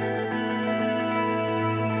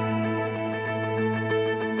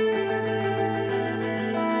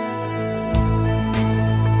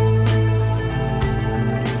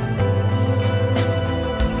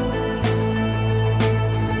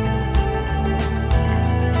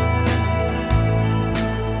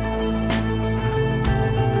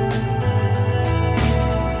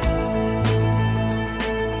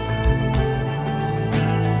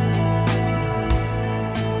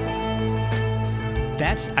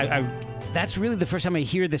 that's really the first time I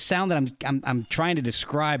hear the sound that I'm trying to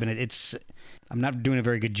describe, and I'm not doing a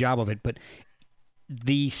very good job of it, but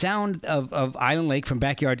the sound of Island Lake from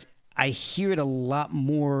Backyards, I hear it a lot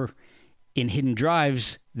more in Hidden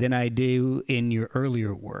Drives than I do in your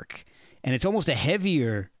earlier work, and it's almost a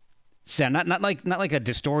heavier sound, not like a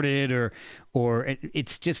distorted or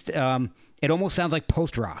it's just it almost sounds like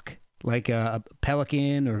post rock, like a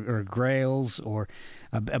Pelican or Grails or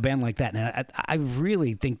a band like that, and I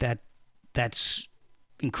really think that's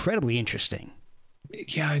incredibly interesting.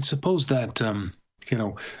 Yeah, I suppose that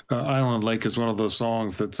Island Lake is one of those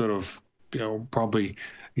songs that sort of probably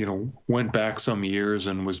went back some years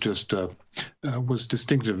and was just was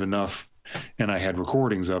distinctive enough, and I had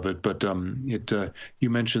recordings of it. But you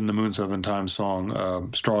mentioned the Moon Seven Times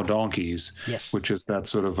song "Straw Donkeys," yes, which is that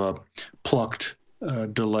sort of a plucked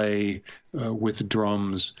delay with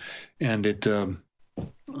drums, and it.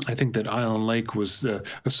 I think that Island Lake was a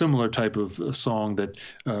similar type of song that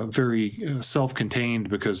very self-contained,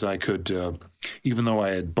 because I could, even though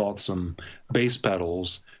I had bought some bass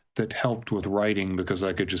pedals that helped with writing, because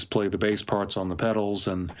I could just play the bass parts on the pedals,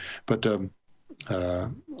 but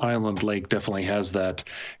Island Lake definitely has that,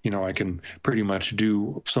 I can pretty much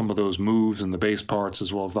do some of those moves in the bass parts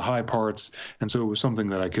as well as the high parts. And so it was something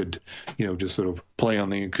that I could, just sort of play on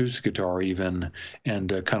the acoustic guitar even, and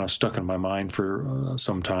kind of stuck in my mind for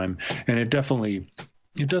some time. And it does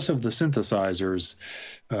have the synthesizers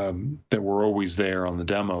that were always there on the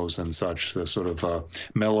demos and such, the sort of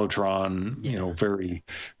Mellotron, very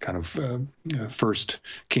kind of first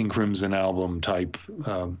King Crimson album type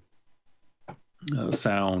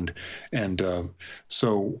sound. And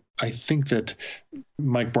so I think that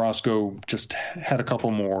Mike Brosco just had a couple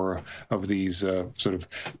more of these sort of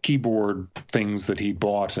keyboard things that he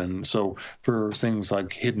bought. And so for things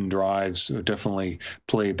like Hidden Drives, definitely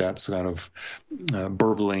played that kind of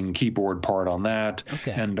burbling keyboard part on that.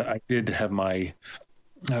 Okay. And I did have my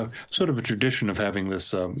sort of a tradition of having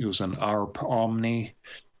this, it was an ARP Omni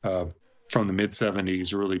from the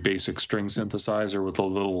mid-'70s, a really basic string synthesizer with a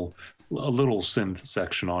little synth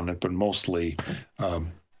section on it, but mostly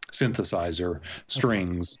synthesizer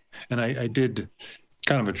strings. And I did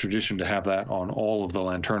kind of a tradition to have that on all of the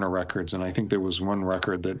Lanterna records. And I think there was one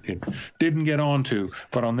record that it didn't get onto,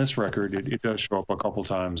 but on this record, it does show up a couple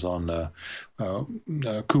times on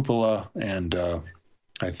Cupola and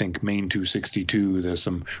I think Main 262. There's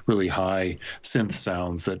some really high synth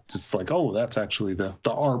sounds that it's like, oh, that's actually the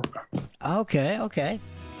ARP. Okay.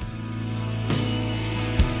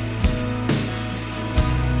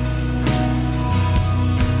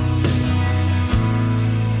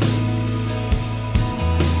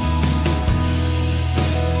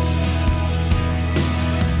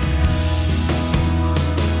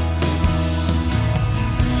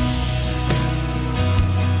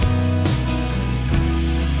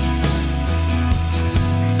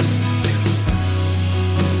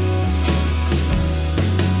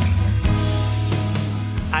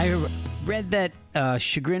 That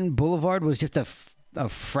Chagrin Boulevard was just a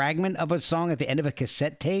fragment of a song at the end of a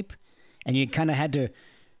cassette tape, and you kind of had to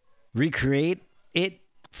recreate it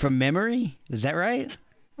from memory. Is that right?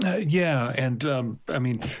 Yeah, and I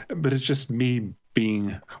mean, but it's just me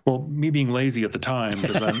being lazy at the time,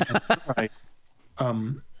 because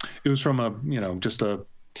it was from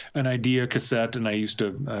an idea cassette, and I used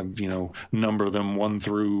to number them 1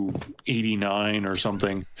 through 89 or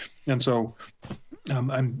something, and so.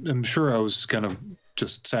 I'm sure I was kind of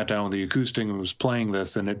just sat down with the acoustic and was playing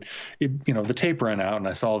this, and it the tape ran out, and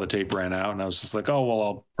I saw the tape ran out, and I was just like, oh, well,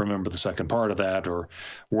 I'll remember the second part of that, or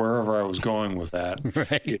wherever I was going with that.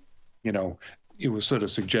 Right. It was sort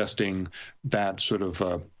of suggesting that sort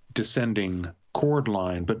of descending chord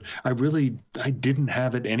line, but I didn't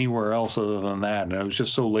have it anywhere else other than that, and I was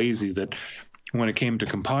just so lazy that when it came to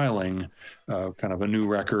compiling kind of a new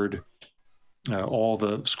record, all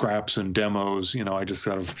the scraps and demos, I just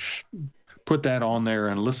sort of put that on there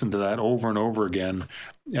and listened to that over and over again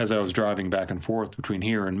as I was driving back and forth between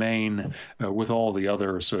here and Maine, with all the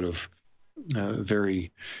other sort of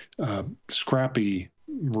very scrappy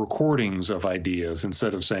recordings of ideas,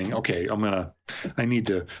 instead of saying, okay, I need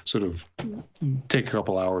to sort of take a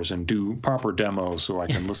couple hours and do proper demos so I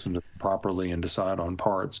can listen to them properly and decide on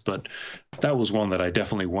parts. But that was one that I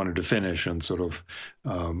definitely wanted to finish and sort of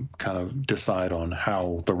kind of decide on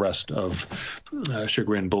how the rest of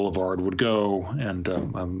Chagrin Boulevard would go. And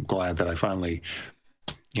I'm glad that I finally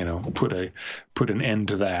put an end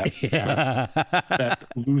to that. Yeah. That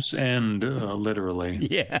loose end, literally.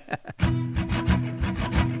 Yeah.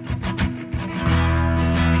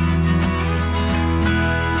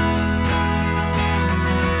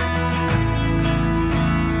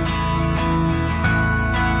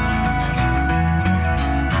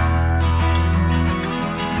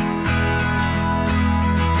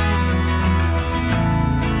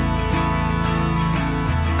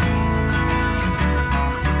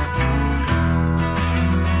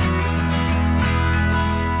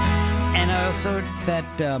 So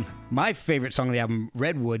that my favorite song on the album,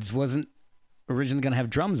 Redwoods, wasn't originally going to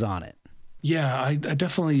have drums on it. Yeah, I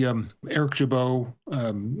definitely, Eric Jabot,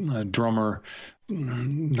 a drummer,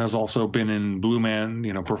 has also been in Blue Man,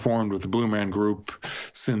 performed with the Blue Man Group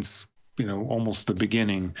since, almost the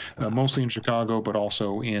beginning, mostly in Chicago, but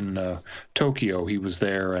also in Tokyo. He was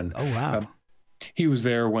there. And oh, wow. He was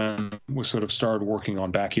there when we sort of started working on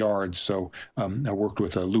Backyards. So I worked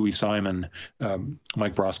with Louis Simon.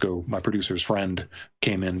 Mike Brosco, my producer's friend,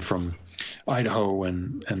 came in from Idaho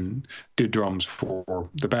and did drums for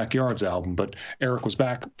the Backyards album. But Eric was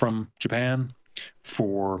back from Japan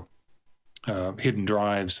for Hidden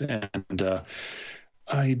Drives, and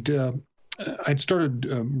I'd started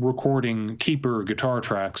recording keeper guitar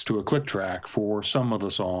tracks to a click track for some of the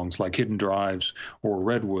songs, like Hidden Drives or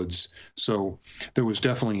Redwoods. So there was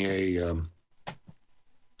definitely a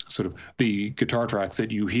sort of the guitar tracks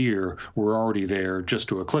that you hear were already there just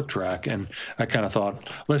to a click track. And I kind of thought,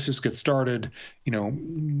 let's just get started,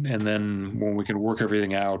 and then when we can work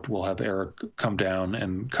everything out, we'll have Eric come down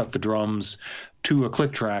and cut the drums to a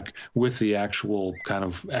click track with the actual kind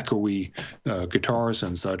of echoey guitars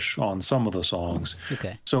and such on some of the songs.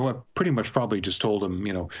 Okay. So I pretty much probably just told him,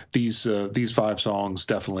 these 5 songs,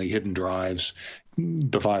 definitely Hidden Drives,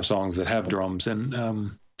 the 5 songs that have drums.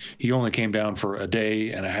 And he only came down for a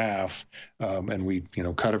day and a half, and we,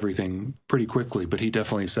 cut everything pretty quickly. But he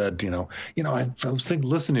definitely said, I was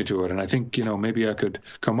listening to it, and I think, maybe I could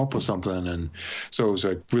come up with something. And so it was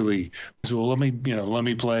like really, so well, let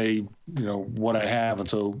me play, what I have. And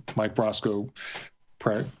so Mike Brosco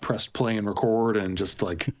pressed play and record, and just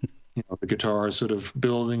like, the guitar is sort of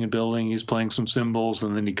building and building. He's playing some cymbals,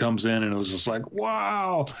 and then he comes in, and it was just like,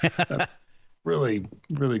 wow, that's really,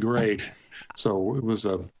 really great. So it was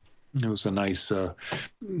a nice, it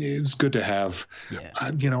was good to have. Yeah.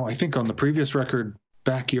 I think on the previous record,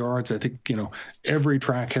 Backyards, I think, every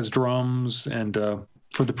track has drums. And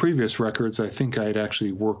for the previous records, I think I'd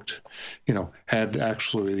actually worked, had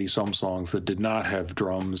actually some songs that did not have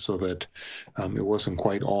drums, so that it wasn't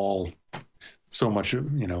quite all so much,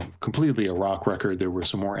 completely a rock record. There were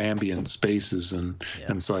some more ambient spaces and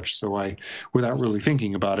such. So I, without really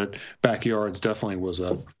thinking about it, Backyards definitely was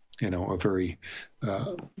a very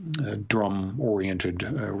drum-oriented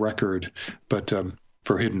record. But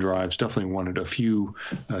for Hidden Drives, definitely wanted a few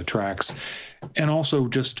tracks. And also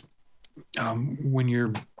just when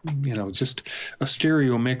you're, just a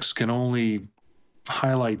stereo mix can only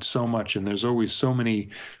highlight so much, and there's always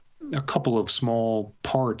a couple of small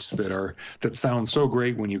parts that sound so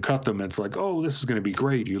great when you cut them. It's like, oh, this is going to be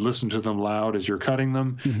great. You listen to them loud as you're cutting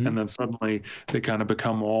them, and then suddenly they kind of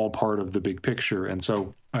become all part of the big picture. And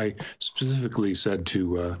so I specifically said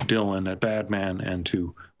to Dylan at Badman and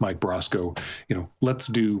to Mike Brosco, let's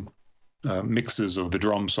do mixes of the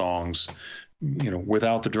drum songs,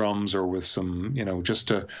 without the drums or with some,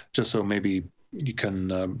 just so maybe you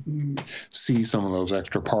can see some of those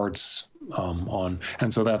extra parts on.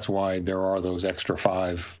 And so that's why there are those extra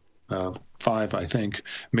five, I think,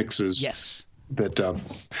 mixes. Yes. That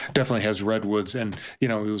definitely has Redwoods. And, it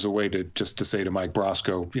was a way to say to Mike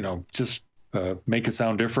Brosco, just make it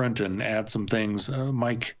sound different and add some things.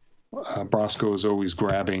 Mike Brosco is always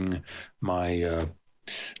grabbing my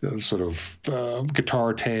sort of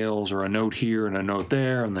guitar tails, or a note here and a note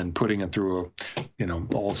there, and then putting it through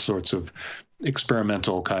all sorts of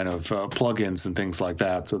experimental kind of plugins and things like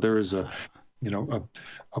that. So there is a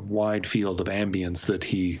wide field of ambience that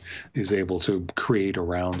he is able to create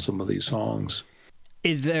around some of these songs.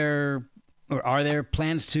 Is there, or are there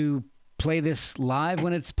plans to play this live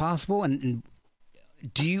when it's possible? And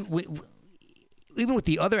do you, even with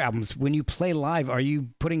the other albums, when you play live, are you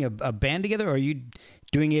putting a band together, or are you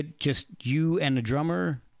doing it just you and a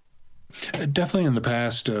drummer? Definitely in the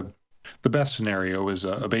past, the best scenario is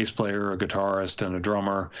a bass player, a guitarist, and a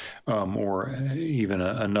drummer, or even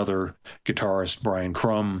another guitarist. Brian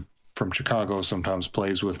Crum from Chicago sometimes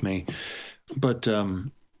plays with me. But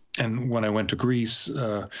and when I went to Greece,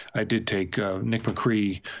 I did take Nick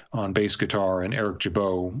McCree on bass guitar and Eric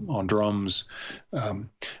Jabot on drums.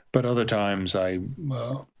 But other times I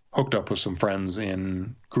hooked up with some friends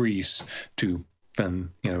in Greece to then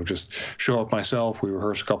just show up myself. We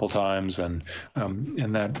rehearsed a couple times, and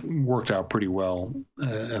that worked out pretty well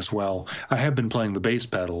as well. I have been playing the bass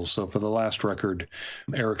pedals, so for the last record,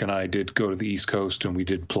 Eric and I did go to the East Coast, and we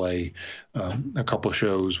did play a couple of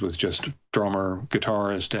shows with just drummer,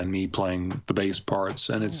 guitarist, and me playing the bass parts.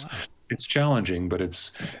 And it's challenging, but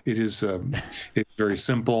it's very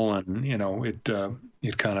simple, and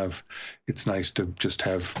it kind of, it's nice to just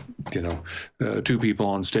have 2 people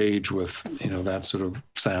on stage with that sort of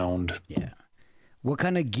sound. Yeah. What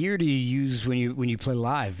kind of gear do you use when you play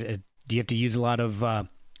live? Do you have to use a lot of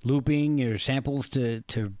looping or samples to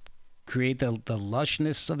create the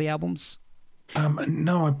lushness of the albums?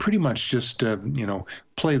 No, I pretty much just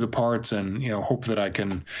play the parts and hope that I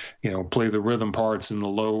can play the rhythm parts in the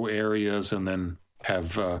low areas and then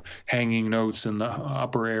have hanging notes in the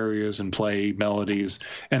upper areas and play melodies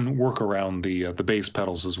and work around the bass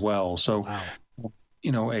pedals as well. So, wow.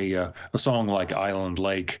 A song like Island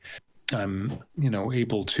Lake, I'm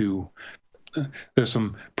able to. There's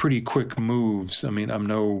some pretty quick moves. I mean, I'm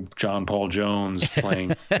no John Paul Jones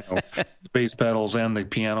playing bass pedals and the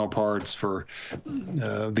piano parts for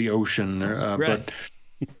the ocean, right.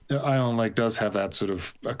 But Island Lake does have that sort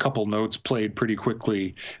of a couple notes played pretty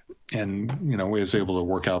quickly, and is able to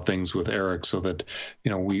work out things with Eric so that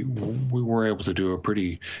we were able to do a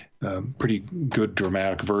pretty good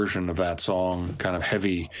dramatic version of that song, kind of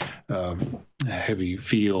heavy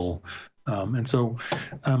feel. And so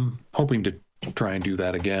I'm hoping to try and do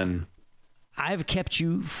that again. I've kept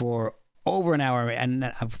you for over an hour,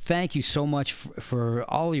 and thank you so much for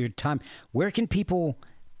all your time. Where can people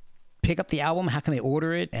pick up the album? How can they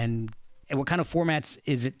order it? And what kind of formats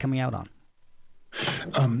is it coming out on?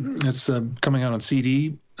 It's coming out on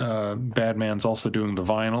CD. Badman's also doing the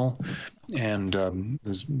vinyl and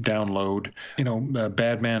is download.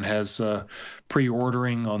 Badman has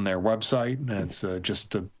pre-ordering on their website, and it's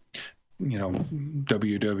just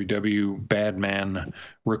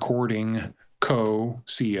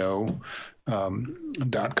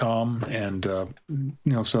www.badmanrecordingco.com, and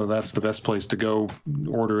so that's the best place to go.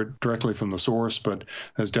 Order it directly from the source, but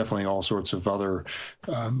there's definitely all sorts of other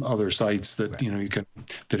sites that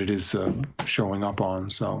that it is showing up on.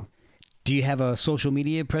 So, do you have a social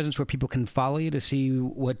media presence where people can follow you to see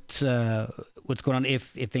what's going on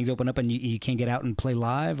if things open up and you can't get out and play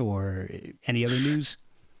live, or any other news?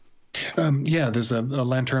 There's a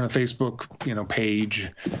Lanterna Facebook, page,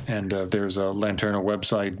 and there's a Lanterna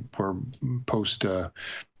website where post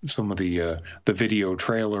some of the video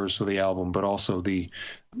trailers for the album, but also the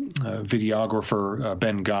videographer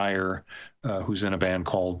Ben Geyer, who's in a band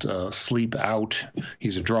called Sleep Out.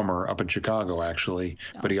 He's a drummer up in Chicago, actually,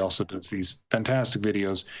 but he also does these fantastic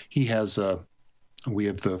videos. He has we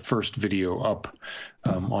have the first video up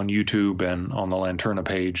on YouTube and on the Lanterna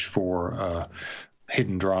page for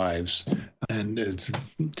Hidden Drives, and it's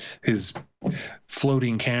his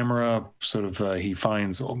floating camera sort of he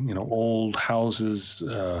finds old houses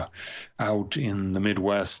out in the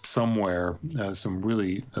Midwest somewhere, some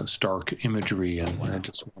really stark imagery and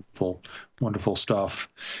just wonderful stuff.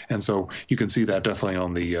 And so you can see that definitely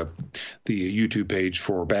on the YouTube page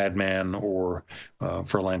for Badman, or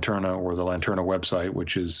for Lanterna, or the Lanterna website,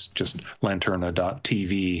 which is just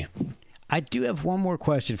lanterna.tv. I do have one more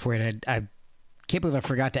question for you. I can't believe I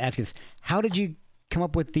forgot to ask you this. How did you come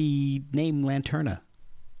up with the name Lanterna?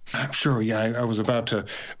 Sure. Yeah, I was about to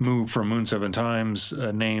move from Moon Seven Times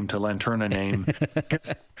name to Lanterna name.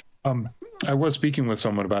 I was speaking with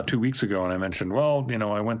someone about 2 weeks ago, and I mentioned,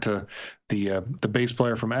 I went to the bass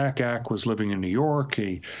player from Ack was living in New York.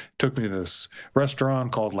 He took me to this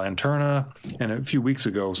restaurant called Lanterna, and a few weeks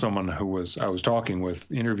ago, someone who I was talking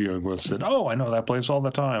with, interviewing with, said, "Oh, I know that place all the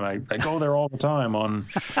time. I go there all the time on,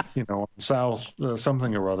 South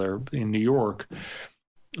something or other in New York."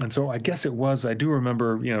 And so I guess it was. I do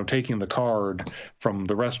remember, taking the card from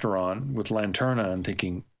the restaurant with Lanterna and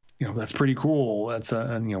thinking, that's pretty cool. That's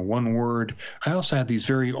one word. I also had these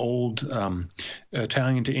very old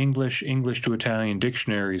Italian to English to Italian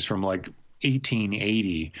dictionaries from like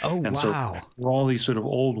 1880. Oh, and wow. So all these sort of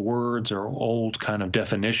old words or old kind of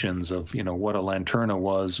definitions of, what a lanterna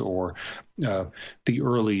was, or the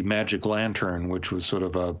early magic lantern, which was sort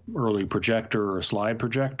of a early projector or slide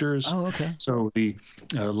projectors. Oh, okay. So the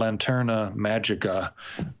Lanterna Magica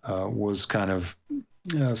was kind of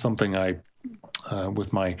something I,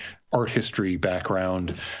 with my art history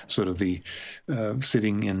background, sort of the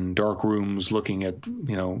sitting in dark rooms looking at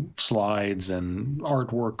slides and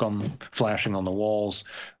artwork flashing on the walls,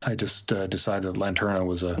 I just decided Lanterna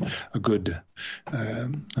was a good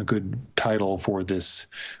title for this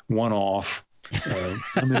one-off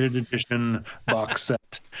limited edition box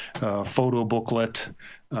set photo booklet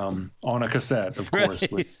on a cassette, of course.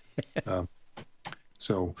 Right. With,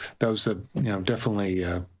 so that was definitely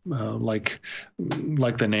like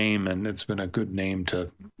the name, and it's been a good name to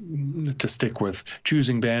stick with.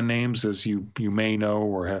 Choosing band names, as you may know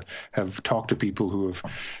or have talked to people who have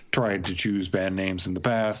tried to choose band names in the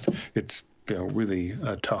past, it's really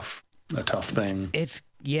a tough thing. It's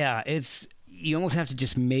you almost have to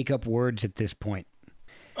just make up words at this point.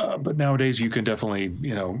 But nowadays you can definitely,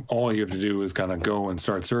 all you have to do is kind of go and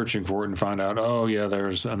start searching for it and find out, oh yeah,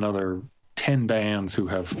 there's another 10 bands who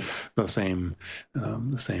have the same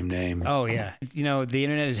name. Oh yeah. The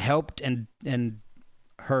internet has helped and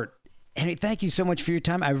hurt. Henry, thank you so much for your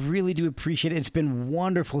time. I really do appreciate it. It's been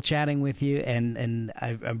wonderful chatting with you, and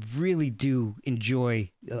I really do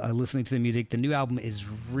enjoy listening to the music. The new album is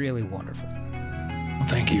really wonderful. Well,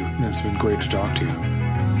 thank you. It's been great to talk to you.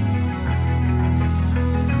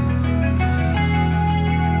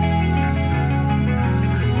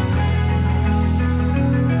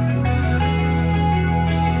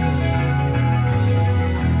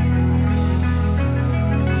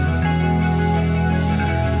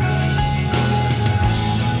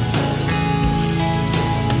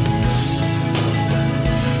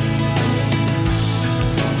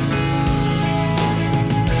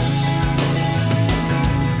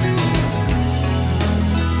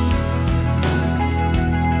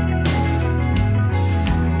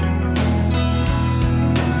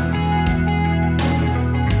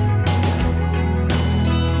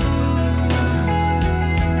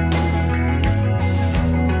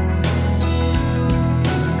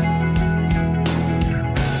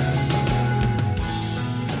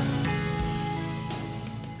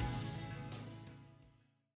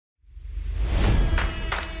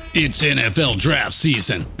 It's NFL draft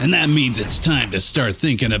season, and that means it's time to start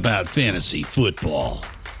thinking about fantasy football.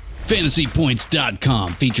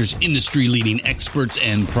 FantasyPoints.com features industry-leading experts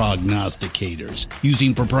and prognosticators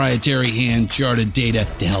using proprietary hand-charted data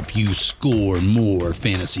to help you score more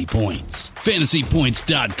fantasy points.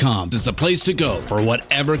 FantasyPoints.com is the place to go for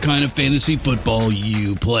whatever kind of fantasy football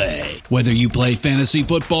you play. Whether you play fantasy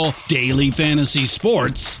football, daily fantasy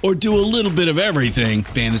sports, or do a little bit of everything,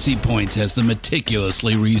 Fantasy Points has the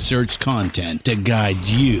meticulously researched content to guide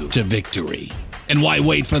you to victory. And why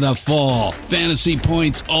wait for the fall? Fantasy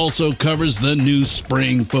Points also covers the new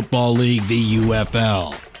spring football league, the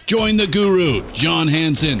UFL. Join the guru, John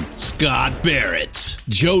Hansen, Scott Barrett,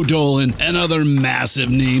 Joe Dolan, and other massive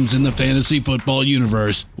names in the fantasy football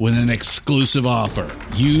universe with an exclusive offer.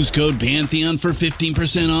 Use code Pantheon for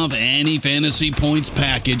 15% off any Fantasy Points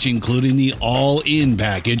package, including the all-in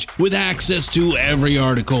package, with access to every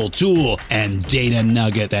article, tool, and data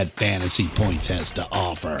nugget that Fantasy Points has to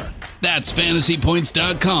offer. That's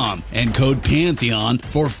FantasyPoints.com and code Pantheon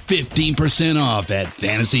for 15% off at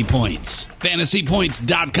Fantasy Points.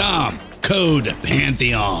 FantasyPoints.com, code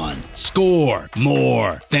Pantheon. Score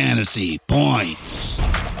more fantasy points.